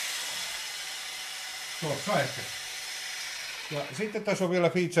 Ja tuossa ehkä. Ja sitten tässä on vielä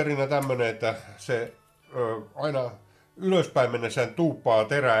featurena tämmönen, että se aina ylöspäin mennessään tuuppaa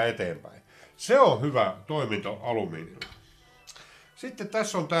terää eteenpäin. Se on hyvä toiminto alumiinilla. Sitten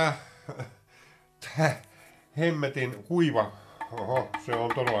tässä on tää hemmetin kuiva. Oho, se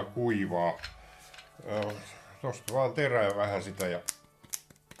on todella kuivaa. Tosta vaan terää vähän sitä ja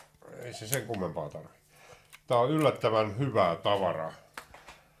ei se sen kummempaa tarvitse. Tää on yllättävän hyvää tavaraa.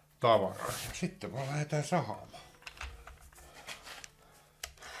 Sitten vaan lähdetään sahaamaan.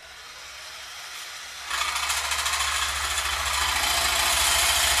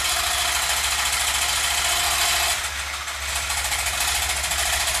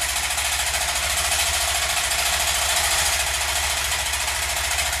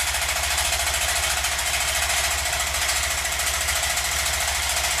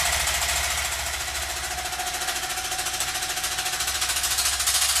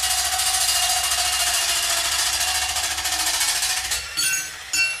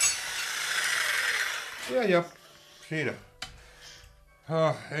 Ja siinä.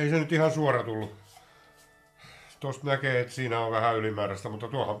 Ei se nyt ihan suora tullut. Tosta näkee, että siinä on vähän ylimääräistä, mutta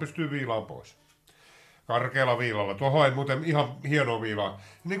tuohan pystyy viilaan pois. Karkealla viilalla. Tuohon ei muuten ihan hienoa viilaa.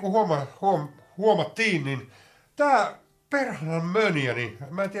 Niin kuin huomattiin, niin tää perhanan mönjä, niin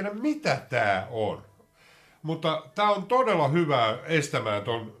mä en tiedä mitä tää on. Mutta tää on todella hyvä estämään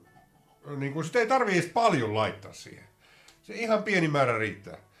ton, niin kuin sitä ei tarvii edes paljon laittaa siihen. Se ihan pieni määrä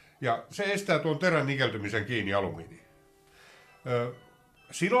riittää. Ja se estää tuon terän nikeltymisen kiinni alumiiniin.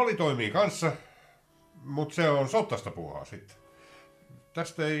 Siloli toimii kanssa, mutta se on sottasta puuhaa sitten.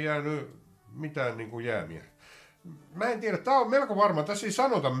 Tästä ei jäänyt mitään niin kuin jäämiä. Mä en tiedä, tää on melko varma, tässä ei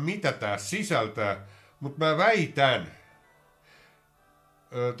sanota mitä tää sisältää, mutta mä väitän,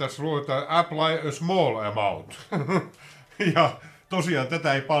 tässä luetaan apply a small amount. Ja tosiaan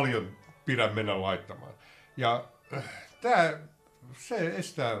tätä ei paljon pidä mennä laittamaan. Ja se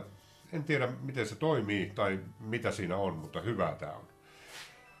estää, en tiedä miten se toimii tai mitä siinä on, mutta hyvää tää on.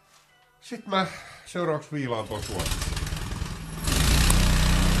 Sitten mä seuraavaksi viilaan tuon suosin.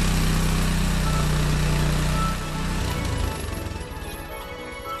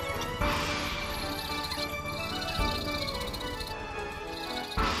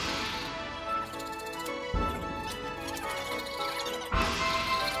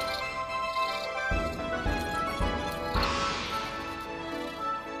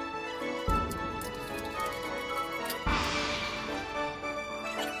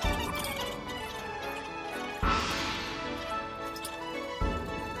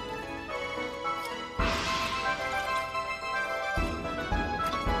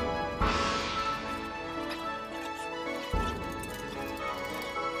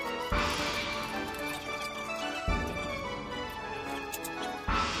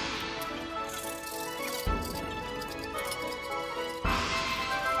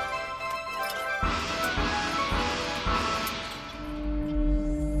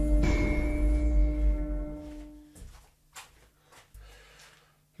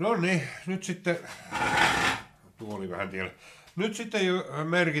 No niin, nyt sitten, tuo oli vähän tiellä. Nyt sitten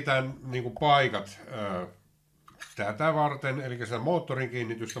merkitään niin kuin paikat tätä varten, eli sen moottorin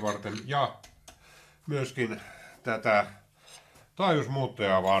kiinnitystä varten ja myöskin tätä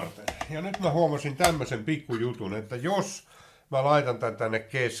taajuusmuuttajaa varten. Ja nyt mä huomasin tämmöisen pikkujutun, että jos mä laitan tän tänne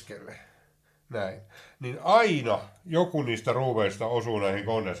keskelle, näin, niin aina joku niistä ruuveista osuu näihin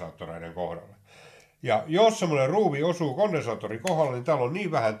kondensaattoreiden kohdalle. Ja jos semmoinen ruuvi osuu kondensaattorin kohdalla, niin täällä on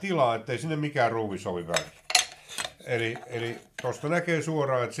niin vähän tilaa, ettei sinne mikään ruuvi sovi väliin. Eli tosta näkee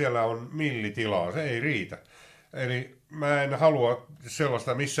suoraan, että siellä on millitilaa, se ei riitä. Eli mä en halua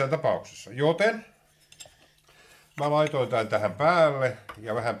sellaista missään tapauksessa. Joten mä laitoin tämän tähän päälle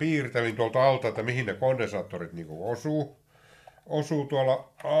ja vähän piirtelin tuolta alta, että mihin ne kondensaattorit niinku osuu tuolla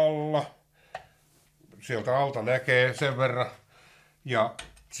alla. Sieltä alta näkee sen verran. Ja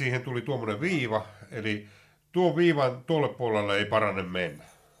siihen tuli tuommoinen viiva, eli tuon viivan tuolle puolelle ei parane mennä.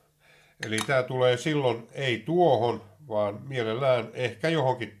 Eli tää tulee silloin ei tuohon, vaan mielellään ehkä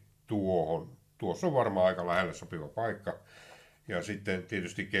johonkin tuohon. Tuossa on varmaan aika lähellä sopiva paikka. Ja sitten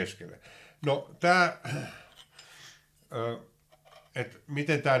tietysti keskelle. No tää, että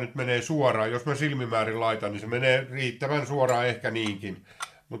miten tää nyt menee suoraan, jos mä silmimäärin laitan, niin se menee riittävän suoraan ehkä niinkin.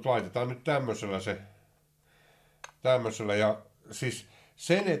 Mutta laitetaan nyt tämmöisellä ja siis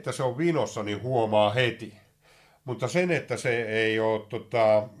sen, että se on vinossa, niin huomaa heti. Mutta sen, että se ei ole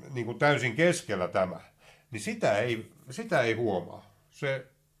niin kuin täysin keskellä tämä, niin sitä ei huomaa.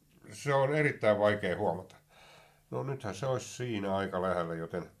 Se on erittäin vaikea huomata. No nythän se olisi siinä aika lähellä,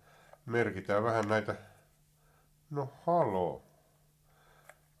 joten merkitään vähän näitä. No haloo.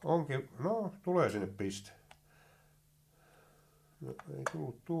 Onkin, no tulee sinne piste. No, ei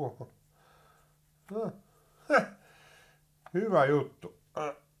tullut tuohon. No. Hyvä juttu.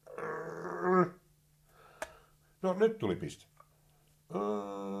 No nyt tuli piste.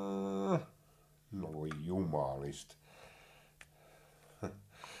 No voi jumalista.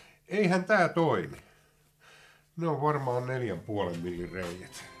 Eihän tää toimi. Ne on varmaan 4,5 millin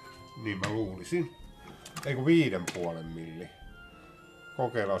reijät. Niin mä luulisin. Ei kun 5,5 milli.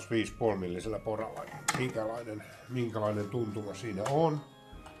 Kokeillaan 5,5 millisellä poralla. Minkälainen tuntuma siinä on.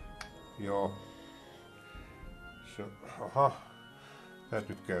 Joo. Aha. Tää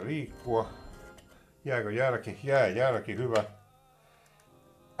tykkää liikkua. Jääkö jälki? Jää jälki, hyvä.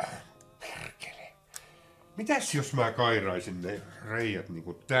 Perkele. Mitäs jos mä kairaisin ne reijät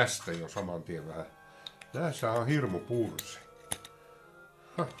niinku tästä jo saman tien vähän? Näissä on hirmu purse.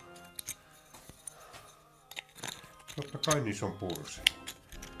 Totta kai niissä on purse.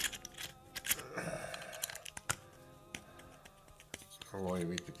 Voi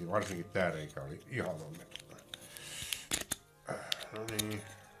vittikin, varsinkin tää reikä oli ihan onneton. No niin,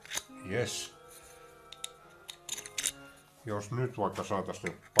 yes. Jos nyt vaikka saatais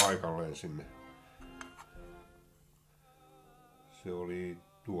ne paikalleen sinne. Se oli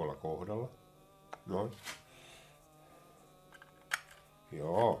tuolla kohdalla. Noin.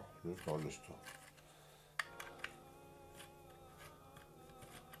 Joo, nyt onnistuu.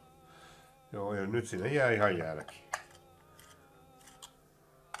 Joo, ja nyt sinne jää ihan jälki.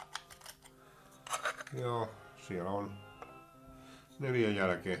 Joo, siellä on 4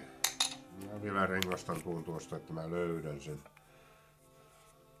 jälkeen. Mä vielä rengastan tuon tuosta, että mä löydän sen.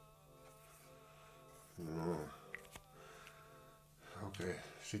 No.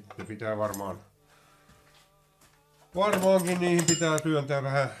 Sitten pitää varmaankin niihin pitää työntää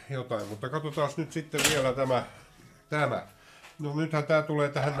vähän jotain, mutta katsotaan nyt sitten vielä tämä. No nythän tää tulee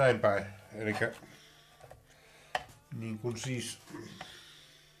tähän näin päin, elikkä niin kuin siis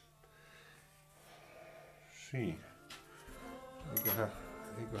siinä. Eiköhän.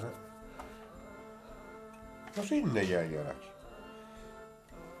 No sinne jäi jälki.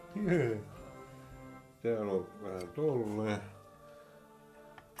 Täällä on vähän tolleen.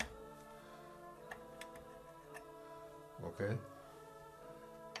 Okei.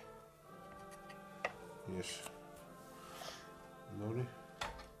 Yes. Noniin.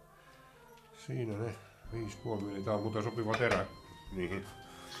 Siinä ne 5,5 mm. Tää on muuten sopiva terä niihin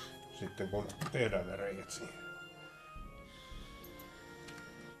sitten kun tehdään ne reijät siihen.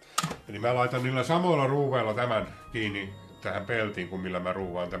 Eli mä laitan niillä samoilla ruuveilla tämän kiinni tähän peltiin, kuin millä mä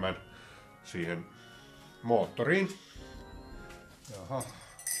ruuvaan tämän siihen moottoriin. Jaha.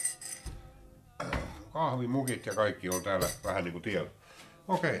 Kahvimukit ja kaikki on täällä vähän niinku tiellä.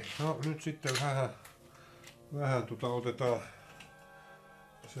 Okei, no nyt sitten vähän otetaan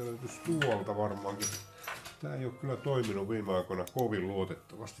selvitys tuolta varmaankin. Tää ei oo kyllä toiminut viime aikoina kovin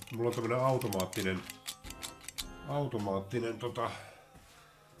luotettavasti. Mulla on tämmönen automaattinen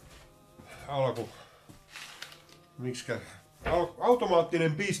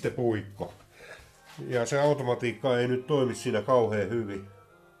automaattinen pistepuikko. Ja se automatiikka ei nyt toimi siinä kauhean hyvin.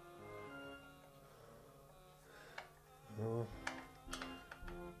 No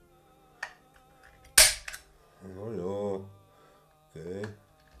joo.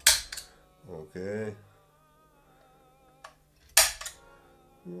 Okei.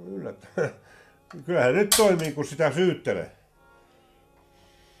 No yllättävän. Kyllähän nyt toimii, kun sitä syyttelee.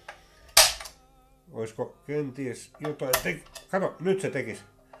 Oisko kenties jotain Kato, nyt se tekis.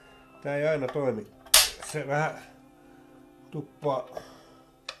 Tää ei aina toimi. Se vähän tuppaa.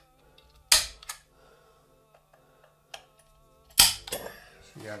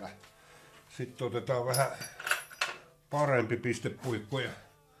 Siellä. Sitten otetaan vähän parempi pistepuikko ja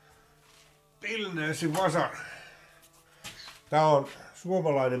Pilneesin vasar. Tää on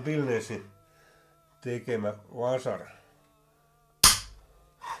suomalainen Pilneesin tekemä vasar.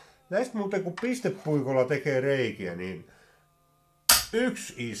 Näistä muuten kun pistepuikolla tekee reikiä, niin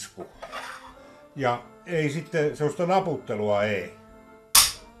yksi isku. Ja ei sitten sellaista naputtelua ei.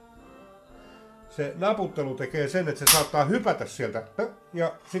 Se naputtelu tekee sen, että se saattaa hypätä sieltä.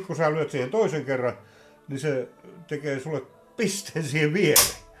 Ja sit kun sä lyöt siihen toisen kerran, niin se tekee sulle pisteen siihen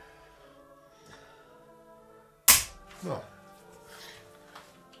viereen. No.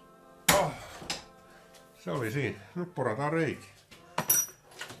 Oh. Se oli siinä. Nyt porataan reikiä.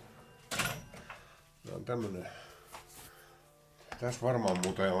 Tää on tämmönen. Tässä varmaan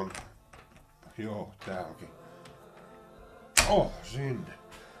muuten on. Joo, tää onkin. Sinne.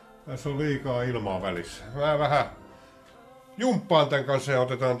 Tässä on liikaa ilmaa välissä. Mä vähän jumppaan tän kanssa ja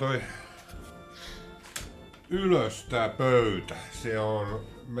otetaan toi ylös tää pöytä. Se on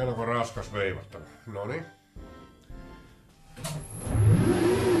melko raskas veivattava. Noniin.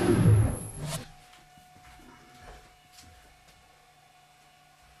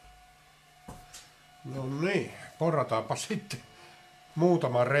 No niin, porrataanpa sitten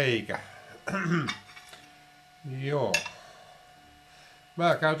muutama reikä. Joo.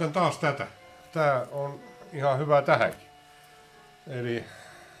 Mä käytän taas tätä. Tää on ihan hyvä tähänkin. Eli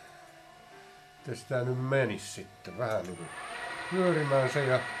tää nyt menis sitten vähän niinku pyörimään se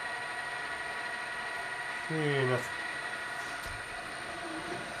ja siinä.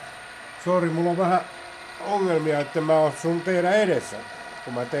 Sori, mulla on vähän ongelmia, että mä oon sun teidän edessä,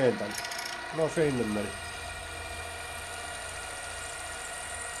 kun mä teen tän. No sinne meni.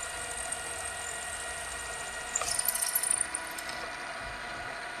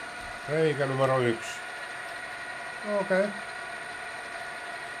 Reikä numero 1. Okei.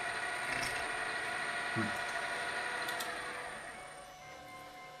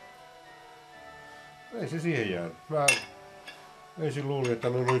 Ei se siihen jää. Mä ensin luulin, että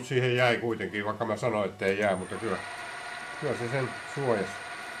no nyt siihen jäi kuitenkin, vaikka mä sanoin, että ei jää, mutta kyllä se sen suojasi.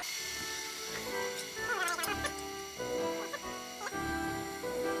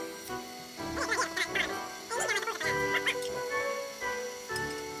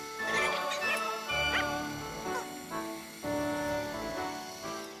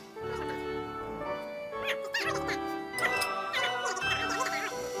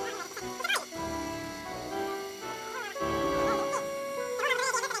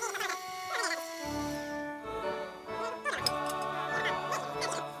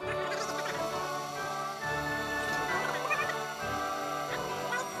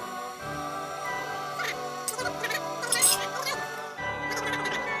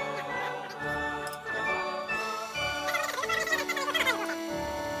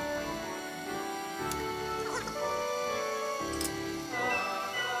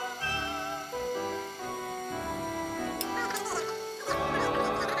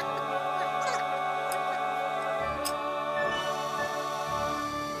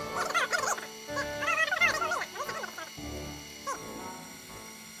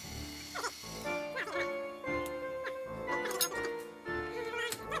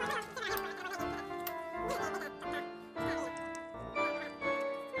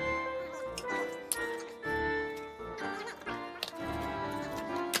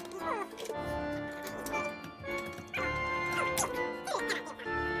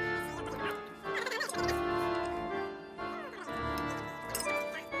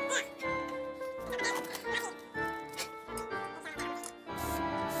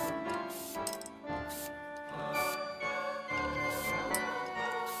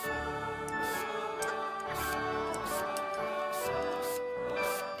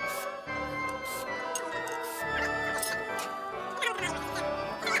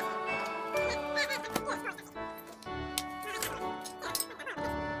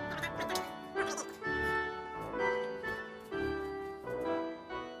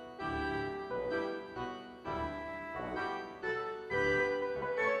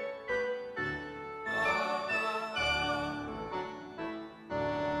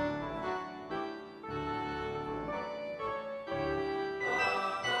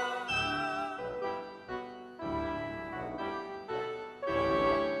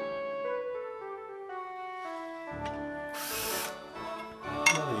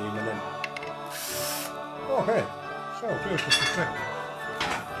 No hei, se on tietysti se.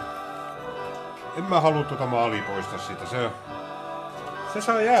 En mä halua tuota maalia poistaa siitä, se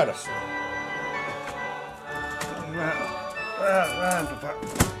saa jäädä sinne. Vähän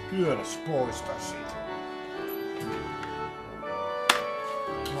työläs poistaa siitä.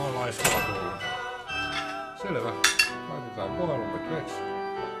 Mä oon laiskalla tullut. Selvä. Laitetaan kovalumet veksi.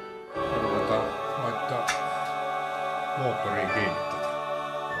 Ja ruvetaan laittaa moottoriin kiinni.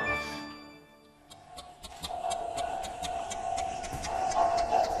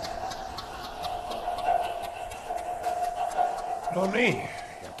 No niin,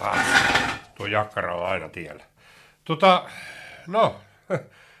 ja taas tuo jakkara on aina tiellä. No,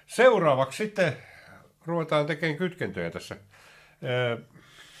 seuraavaksi sitten ruvetaan tekemään kytkentöjä tässä.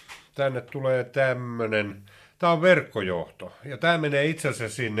 Tänne tulee tämmönen, tää on verkkojohto, ja tää menee itse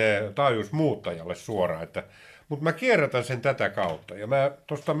asiassa sinne taajuusmuuttajalle suoraan, mutta mä kierrätän sen tätä kautta, ja mä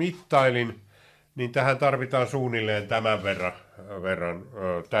tosta mittailin, niin tähän tarvitaan suunnilleen tämän verran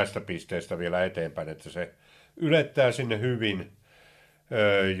tästä pisteestä vielä eteenpäin, että se ylettää sinne hyvin,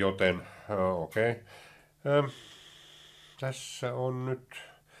 joten okei. Tässä on nyt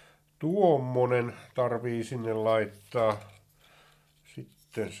tuommoinen, tarvii sinne laittaa.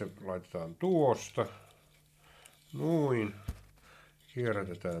 Sitten se laitetaan tuosta. Noin.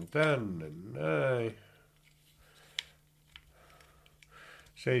 Kierrätetään tänne näin.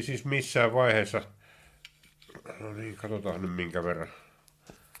 Se ei siis missään vaiheessa. No niin, katsotaan nyt minkä verran.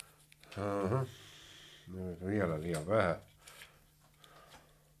 Aha. Vielä liian vähän.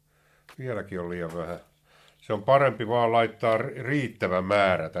 Vieläkin on liian vähän. Se on parempi vaan laittaa riittävä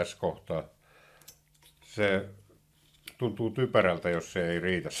määrä tässä kohtaa. Se tuntuu typerältä, jos se ei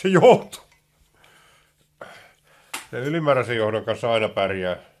riitä. Se johto. Se ylimääräisen johdon kanssa aina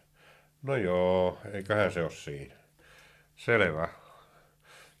pärjää. No joo, eiköhän se ole siinä. Selvä.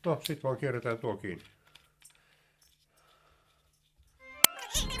 No, sit vaan kierretään tuo kiinni.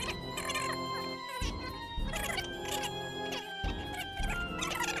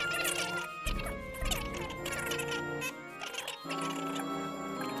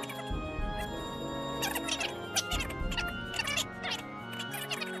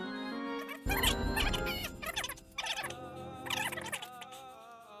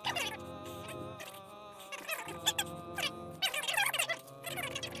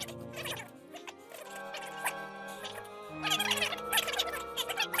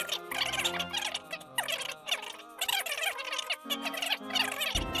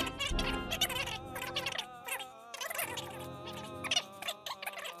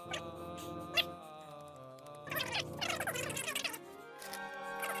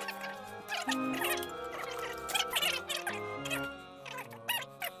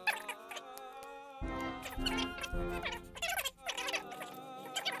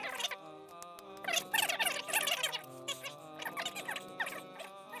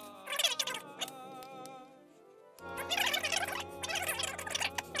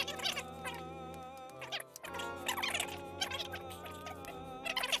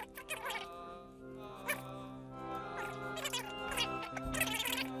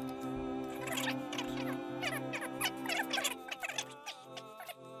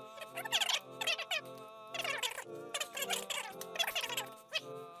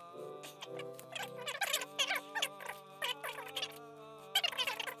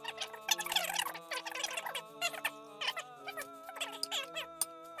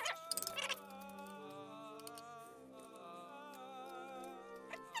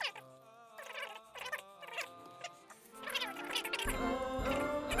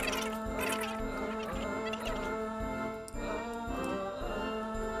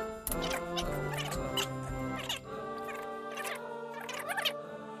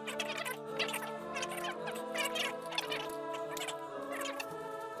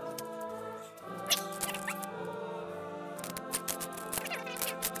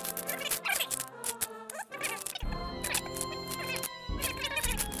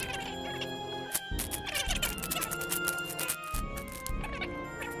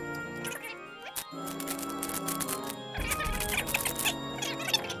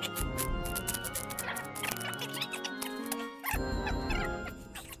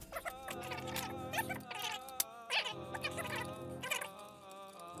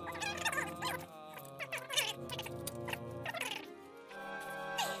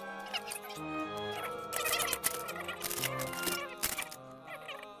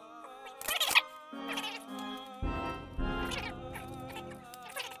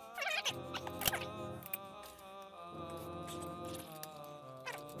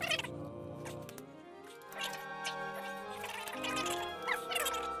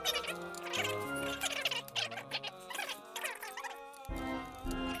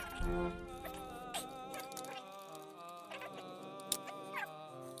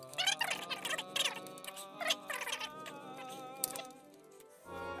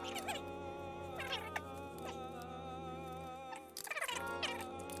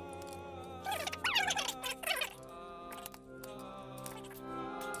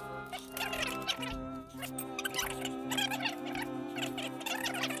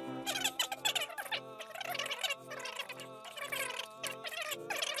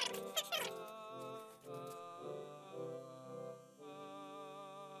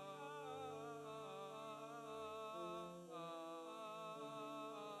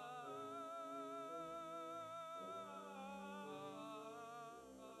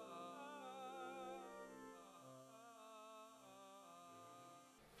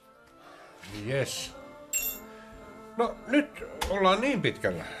 Yes. No nyt ollaan niin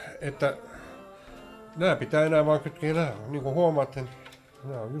pitkällä, että nämä pitää enää vaan kytkeä nämä. Niin kuin huomaatte,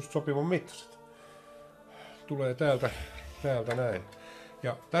 nämä on just sopivan mittaiset. Tulee täältä näin.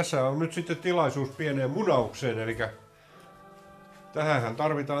 Ja tässä on nyt sitten tilaisuus pieneen munaukseen, eli tähänhän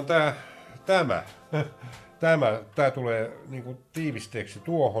tarvitaan Tämä tulee niin kuin tiivisteeksi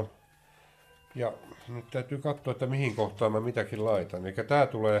tuohon. Ja nyt täytyy katsoa, että mihin kohtaan mä mitäkin laitan. Eli tää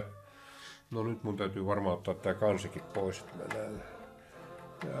tulee, no nyt mun täytyy varmaan ottaa tää kansikin pois, että mä näen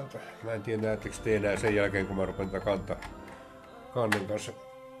täältä. Mä en tiedä näettekö te enää sen jälkeen, kun mä rupen tätä kannen kanssa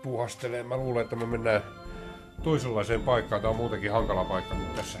puhastelemaan. Mä luulen, että me mennään toisenlaiseen paikkaan. Tää on muutenkin hankala paikka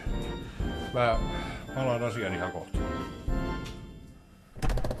nyt tässä. Mä palaan asiaan ihan kohta.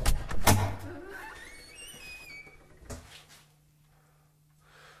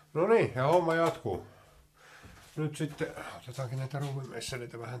 No niin, ja homma jatkuu. Nyt sitten otetaankin näitä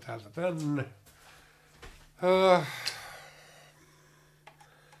ruumimeisseleitä vähän täältä tänne.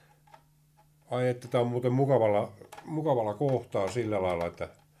 Ai että tää on muuten mukavalla kohtaa sillä lailla, että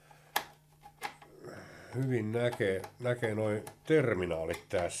hyvin näkee noi terminaalit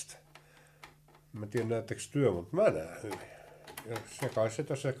tästä. Mä tiedän näettekö työ, mutta mä näen hyvin. Ja se kai se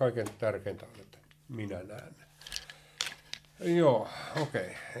tässä kaiken tärkeintä on, että minä näen. Joo,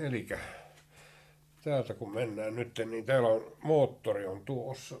 okei. Elikkä täältä kun mennään nyt, niin täällä on moottori on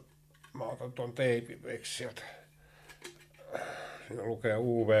tuossa. Mä otan tuon teipin veksi sieltä. Siinä lukee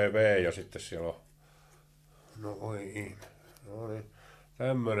UVV ja sitten siellä on, no oi, no niin,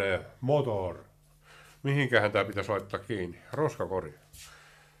 tämmönen motor. Mihinkähän tää pitäisi laittaa kiinni? Roskakori.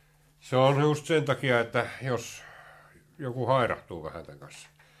 Se on just sen takia, että jos joku hairahtuu vähän tämän kanssa.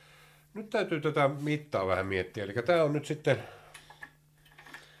 Nyt täytyy tätä mittaa vähän miettiä. Eli tää on nyt sitten,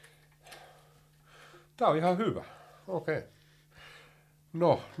 tää on ihan hyvä. Okei.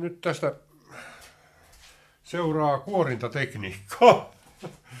 No, nyt tästä seuraa kuorintatekniikkaa.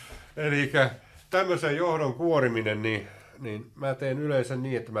 Eli tämmöisen johdon kuoriminen, niin mä teen yleensä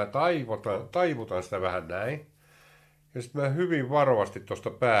niin, että mä taivutan sitä vähän näin. Ja sitten mä hyvin varovasti tuosta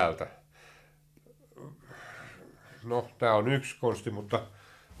päältä. No, tää on yksi konsti, mutta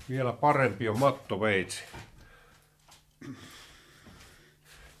vielä parempi on mattoveitsi.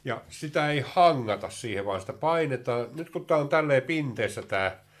 Ja sitä ei hangata siihen, vaan sitä painetaan. Nyt kun tää on tälleen pinteessä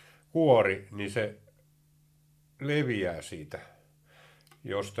tää kuori, niin se leviää siitä,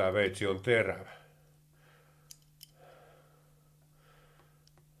 jos tää veitsi on terävä.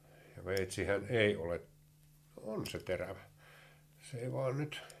 Ja veitsihän ei ole, on se terävä. Se ei vaan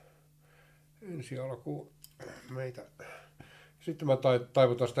nyt ensi alkuun meitä. Sitten mä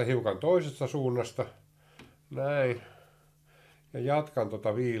taivutan sitä hiukan toisesta suunnasta. Näin. Ja jatkan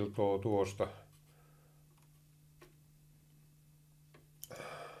tota viiltoa tuosta.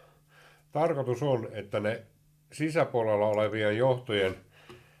 Tarkoitus on, että ne sisäpuolella olevien johtojen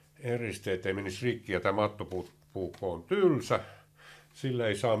eristeet ei menisi rikki ja tämä mattopuukko on tylsä. Sillä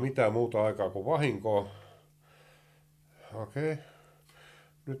ei saa mitään muuta aikaa kuin vahinkoa. Okei.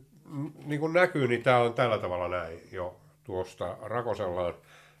 Nyt niin kuin näkyy, niin tää on tällä tavalla näin jo tuosta rakosellaan.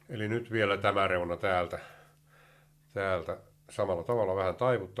 Eli nyt vielä tämä reuna täältä samalla tavalla vähän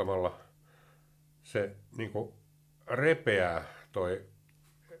taivuttamalla. Se niin kuin repeää toi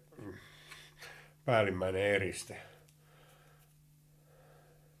päällimmäinen eriste.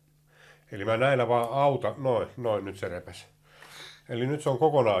 Eli mä näillä vaan noin nyt se repesi. Eli nyt se on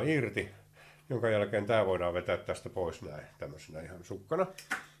kokonaan irti, jonka jälkeen tää voidaan vetää tästä pois näin, tämmöisenä ihan sukkana.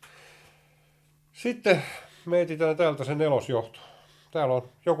 Sitten me etsitään täältä se nelosjohto. Täällä on,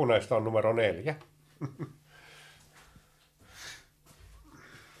 joku näistä on numero 4.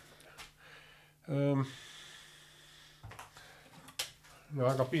 Ne on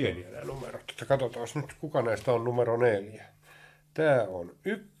aika pieniä nämä numerot. Katsotaan nyt, kuka näistä on numero 4. Tää on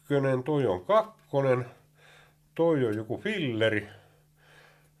 1, toi on 2, toi on joku filleri.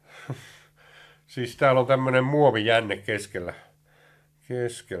 Siis täällä on tämmönen muovijänne keskellä.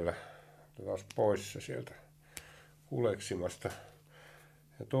 Taas pois se sieltä kuleksimasta.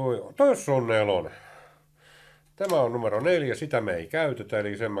 Ja toi on 4. Tämä on numero 4, sitä me ei käytetä,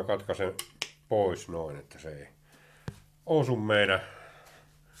 eli sen mä katkaisen pois noin, että se ei osu meidän.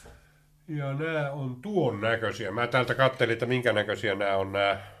 Ja nää on tuon näköisiä. Mä täältä kattelin, että minkä näköisiä nää on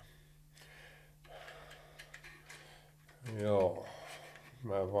nää. Joo.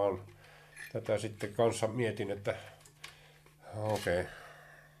 Mä vaan tätä sitten kanssa mietin, että okei.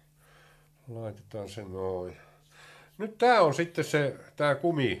 Laitetaan se noin. Nyt tää on sitten se, tää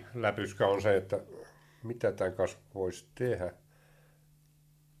kumiläpyskä on se, että mitä tämän kanssa voisi tehdä.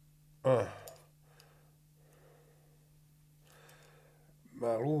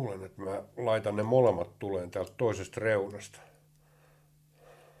 Mä luulen, että mä laitan ne molemmat tuleen täältä toisesta reunasta.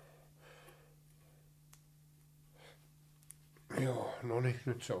 Joo, no niin,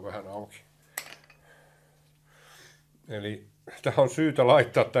 nyt se on vähän auki. Eli tää on syytä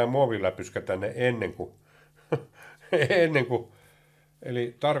laittaa tää muoviläpyskä tänne ennen kuin,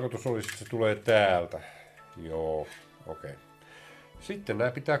 eli tarkoitus olisi, että se tulee täältä. Joo, okei. Sitten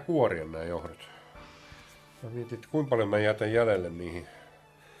nämä pitää kuoria nämä johdot. Mä mietin, että kuinka paljon mä jätän jäljelle niihin.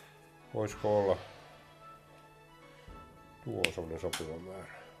 Voisiko olla tuo semmonen sopiva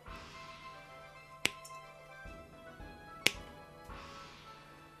määrä.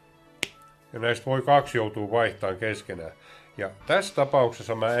 Ja näistä voi 2 joutua vaihtamaan keskenään. Ja tässä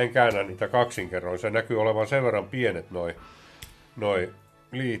tapauksessa mä en käännä niitä kaksinkerroin. Se näkyy olevan sen verran pienet noi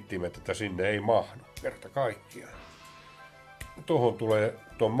liittimet, että sinne ei mahdu kerta kaikkiaan.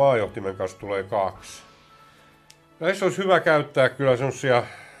 Tuon maajohtimen kanssa tulee 2. Näissä olisi hyvä käyttää kyllä semmosia,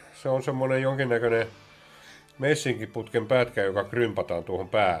 se on semmonen jonkinnäköinen messinkiputken pätkä, joka krympataan tuohon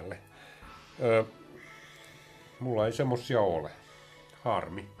päälle. Mulla ei semmosia ole.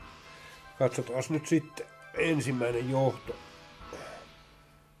 Harmi. Katsotaan nyt sitten ensimmäinen johto.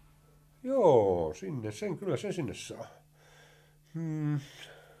 Joo, kyllä se sinne saa.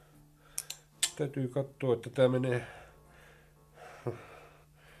 Täytyy katsoa, että tää menee.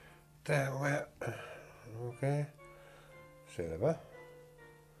 Tää on vähän. Okei. Selvä.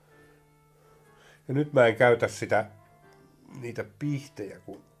 Ja nyt mä en käytä niitä pihtejä,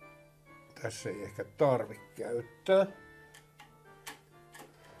 kun tässä ei ehkä tarvitse käyttää.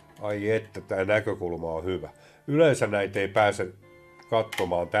 Ai että, tää näkökulma on hyvä. Yleensä näitä ei pääse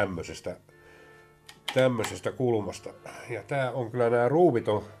katsomaan tämmöisestä kulmasta. Ja tää on kyllä nämä ruuvit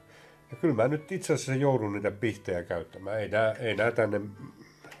on. Ja kyllä mä nyt itse asiassa joudun niitä pihtejä käyttämään. Ei nää tänne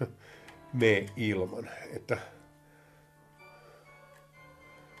mene ilman. Että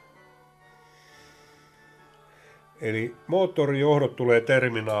eli moottorijohdot tulee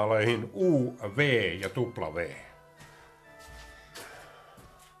terminaaleihin U, V ja W.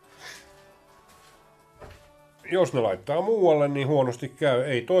 Jos ne laittaa muualle, niin huonosti käy.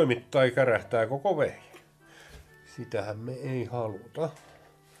 Ei toimi tai kärähtää koko vehje. Sitähän me ei haluta.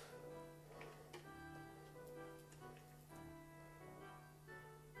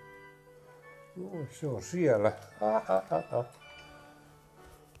 No, se on siellä.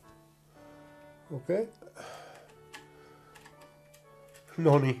 Okei.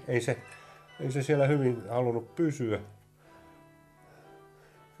 Noniin, ei se siellä hyvin halunnut pysyä.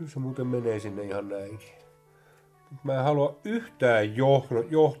 Kyllä se muuten menee sinne ihan näinkin. Mä en halua yhtään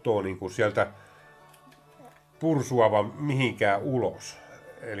johtoa niin kuin sieltä pursuavan mihinkään ulos.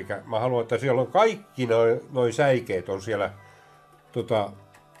 Eli mä haluan, että siellä on kaikki noi säikeet on siellä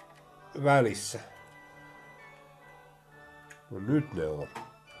välissä. No nyt ne on.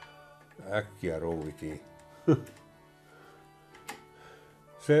 Äkkiä ruuvikin.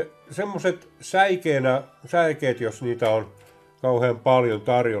 Semmoset säikeet, jos niitä on kauhean paljon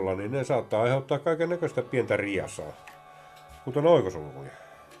tarjolla, niin ne saattaa aiheuttaa kaiken näköistä pientä riasaa. Kuten oikosulkuja.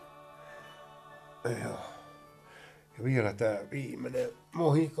 Joo. Ja vielä tää viimeinen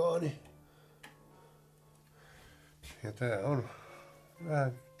mohikaani. Ja tää on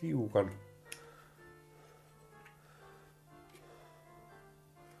vähän tiukan.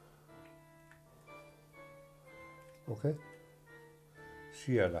 Okei.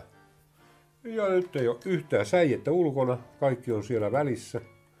 Siellä. Ja nyt ei ole yhtään säijettä ulkona. Kaikki on siellä välissä.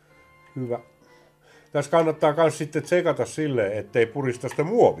 Hyvä. Tässä kannattaa myös sitten tsekata silleen, ettei purista sitä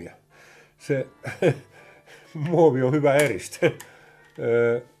muovia. Se muovi on hyvä eriste.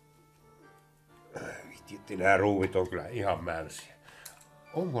 Vitsi, nämä ruuvit on kyllä ihan mälsiä.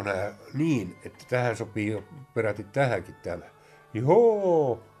 Onko nämä niin, että tähän sopii peräti tähänkin tämä?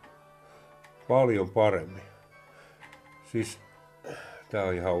 Joo! Paljon paremmin. Siis tää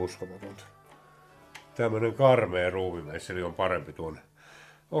on ihan uskomatonta. Tämmönen karmea ruuvimeisseli on parempi tuonne.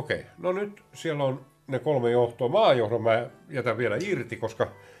 Okei, no nyt siellä on ne 3 johtoa. Maajohdon mä jätän vielä irti,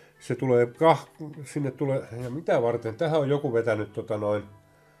 koska se tulee sinne tulee. Ja mitä varten? Tähän on joku vetänyt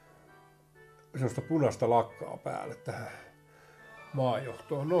sellaista punaista lakkaa päälle tähän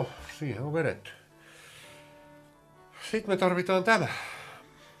maajohtoon. No, siihen on vedetty. Sitten me tarvitaan tämä.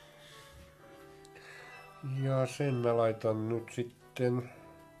 Ja sen mä laitan nyt sitten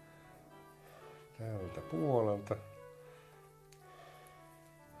tältä puolelta.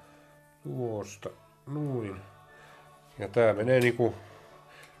 Tuosta noin. Ja tää menee niinku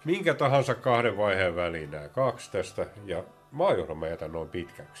minkä tahansa 2 vaiheen väliin, nää 2 tästä. Ja maajohdon mä jätän noin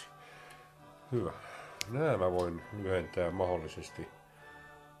pitkäksi. Hyvä. Nää mä voin lyhentää mahdollisesti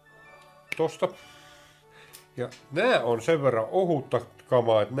tosta. Ja nää on sen verran ohutta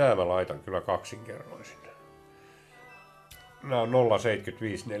kamaa, että nää mä laitan kyllä kaksinkerroisin. Nää on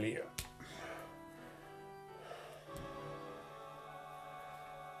 0,75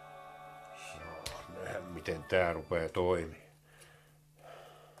 nähdä miten tää rupee toimimaan.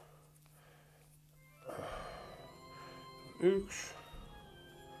 1,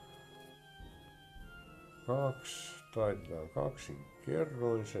 2, taitetaan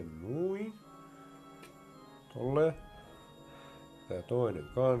kaksinkerroin sen noin. Tolleen. Tää toinen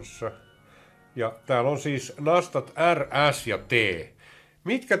kanssa. Ja täällä on siis nastat R, S ja T.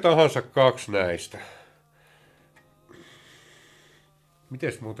 Mitkä tahansa kaksi näistä.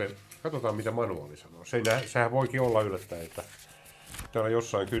 Mites muuten, katsotaan mitä manuaali sanoo. Sehän voikin olla yllättäen, että täällä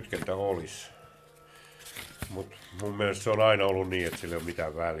jossain kytkentä olisi. Mutta mun mielestä se on aina ollut niin, että sillä ei ole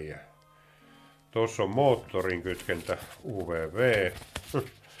mitään väliä. Tuossa on moottorin kytkentä UVV.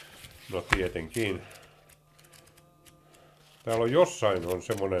 No tietenkin. Täällä on jossain on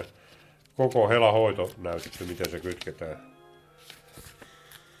semmonen koko helahoito näytetty, miten se kytketään.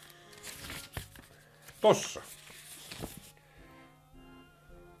 Tossa.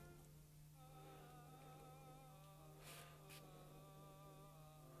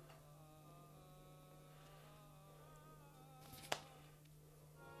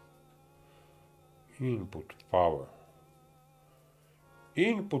 Input power.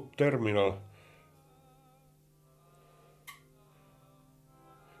 Input terminal.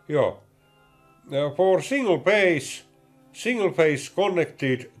 Joo. For single phase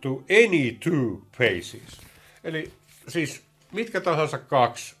connected to any two phases. Eli siis mitkä tahansa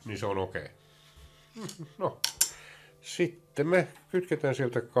kaksi, niin se on okei. No. Sitten me kytketään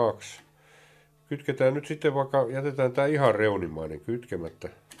sieltä kaksi. Kytketään nyt sitten vaikka, jätetään tää ihan reunimainen kytkemättä.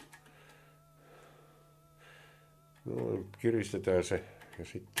 No, kiristetään se ja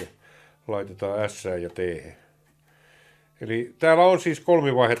sitten laitetaan S ja T. Eli täällä on siis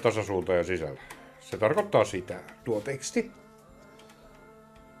kolmivaihe tasasuuntaja sisällä. Se tarkoittaa sitä, tuo teksti.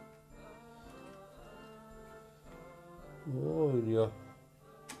 Noin ja...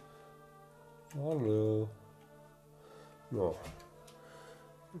 Haloo. No.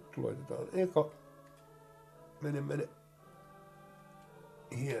 Nyt laitetaan eka. Mene.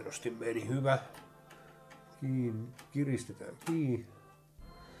 Hienosti meni, hyvä. Kiristetään kiinni.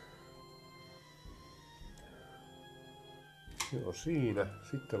 Joo, siinä.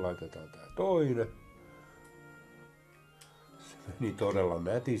 Sitten laitetaan tää toinen. Se meni todella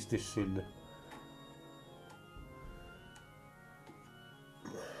nätisti sinne.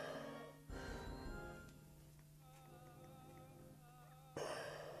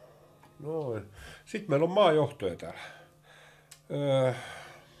 Noin. Sitten meillä on maajohtoja täällä.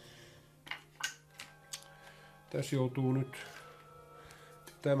 Tässä joutuu nyt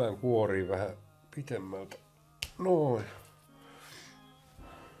tämän kuoriin vähän pitemmältä. Noin.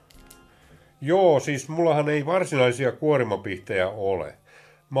 Joo, siis mullahan ei varsinaisia kuorimapihtejä ole.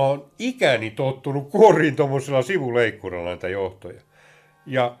 Mä oon ikäni tottunut kuoriin tommosella sivuleikkurilla näitä johtoja.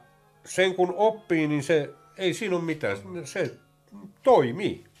 Ja sen kun oppii, niin se ei siinä ole mitään. Se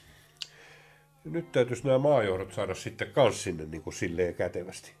toimii. Nyt täytyisi nämä maajohdot saada sitten kans sinne niin kuin silleen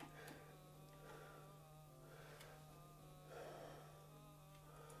kätevästi.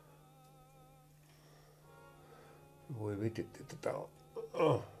 Voi vititti, että tää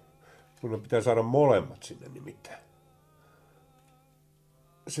on... Kun pitää saada molemmat sinne nimittäin.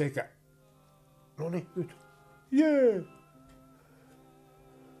 Sekä... Noniin, nyt. Jee!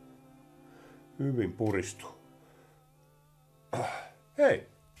 Hyvin puristuu. Hei,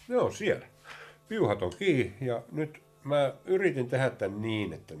 ne on siellä. Piuhat on kiinni ja nyt mä yritin tehdä tän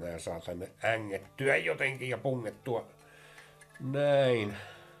niin, että nää saa tänne ängettyä jotenkin ja pungettua. Näin.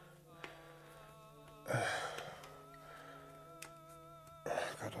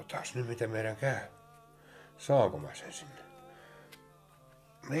 Katsotaan nyt miten meidän käy. Saanko mä sen sinne?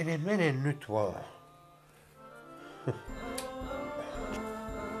 Mene nyt vaan.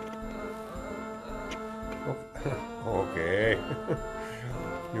 Okei.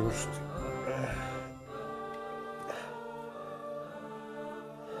 Just.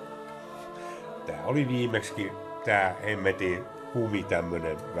 Tää oli viimeksi tää hemmetin kumi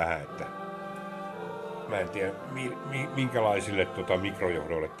tämmönen vähän, että mä en tiedä minkälaisille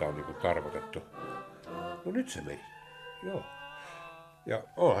mikrojohdoille tää on niinku tarkoitettu. No nyt se meni. Joo. Ja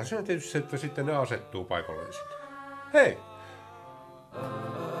onhan se tietysti se, että sitten ne asettuu paikalleen sinne. Hei!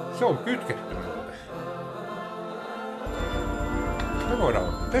 Se on kytketty. Me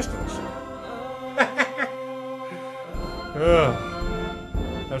voidaan testata sen.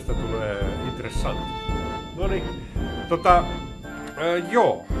 Tästä tulee interessantti. Noniin,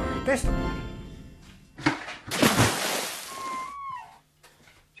 joo, testataan.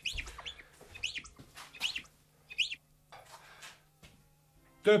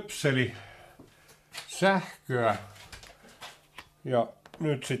 töpseli sähköä. Ja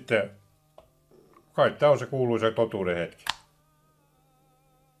nyt sitten, kai tää on se kuuluisa totuuden hetki.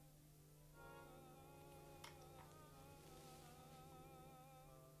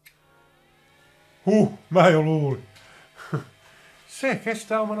 Mä jo luulin. Se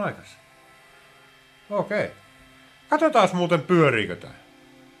kestää oman aikansa. Okei. Katsotaan muuten pyöriikö tää.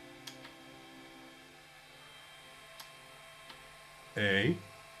 Ei.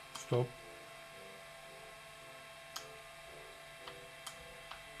 Stop.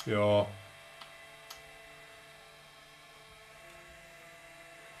 Joo.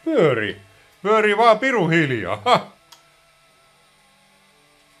 Pyörii. Pyörii vaan pirun hiljaa. Ha!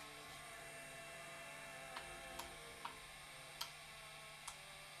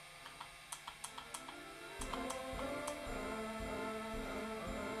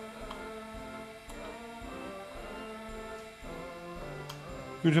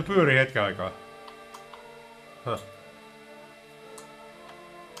 Kyllä se pyörii hetken aikaa.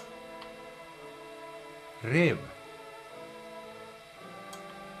 Rev.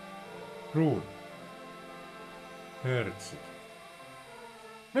 Ruud. Hertsit.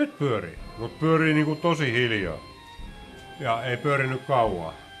 Nyt pyörii, mut pyörii niinku tosi hiljaa. Ja ei pyörinyt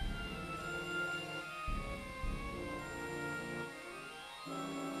kauaa.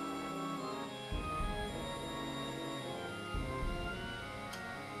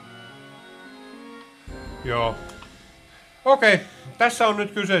 Joo. Okei, tässä on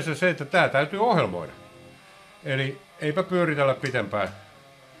nyt kyseessä se, että tää täytyy ohjelmoida. Eli eipä pyöritellä pitempään.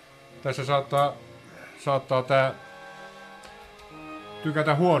 Tässä saattaa tää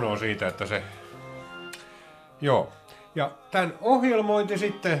tykätä huonoa siitä, että se... Joo. Ja tän ohjelmointi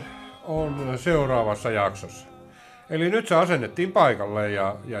sitten on seuraavassa jaksossa. Eli nyt se asennettiin paikalle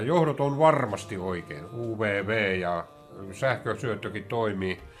ja johdot on varmasti oikein. UVV ja sähkösyöttökin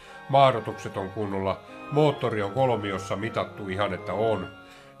toimii. Maadotukset on kunnolla. Moottori on kolmiossa mitattu ihan, että on.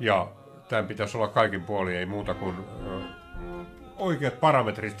 Ja tämän pitäisi olla kaikin puolin, ei muuta kuin oikeat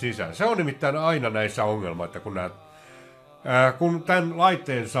parametrit sisään. Se on nimittäin aina näissä ongelma, että kun tämän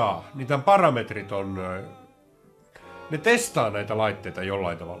laitteen saa, niin tämän parametrit on... Ne testaa näitä laitteita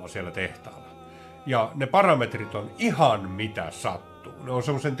jollain tavalla siellä tehtaalla. Ja ne parametrit on ihan mitä sattuu. Ne on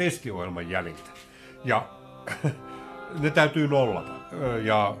semmoisen testiohjelman jäljiltä. Ja ne täytyy nollata.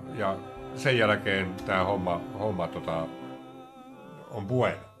 Ja sen jälkeen tämä homma on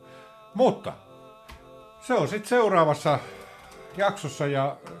bueno. Mutta se on sitten seuraavassa jaksossa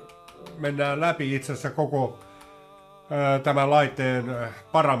ja mennään läpi itse asiassa koko tämän laitteen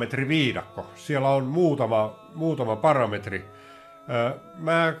parametriviidakko. Siellä on muutama parametri.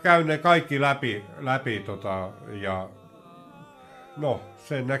 Mä käyn ne kaikki läpi ja no,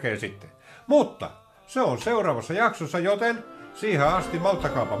 sen näkee sitten. Mutta se on seuraavassa jaksossa, joten siihen asti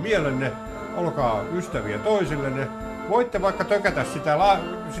malttakaapa mielenne, olkaa ystäviä toisillenne. Voitte vaikka tökätä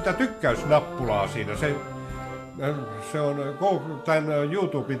sitä tykkäysnappulaa siinä. Se on tämän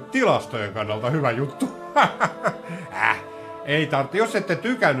YouTuben tilastojen kannalta hyvä juttu. Ei tarvitse. Jos ette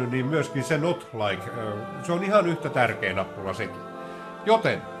tykännyt, niin myöskin se not like. Se on ihan yhtä tärkeä nappula sekin.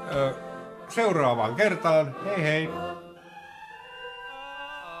 Joten seuraavaan kertaan. Hei hei!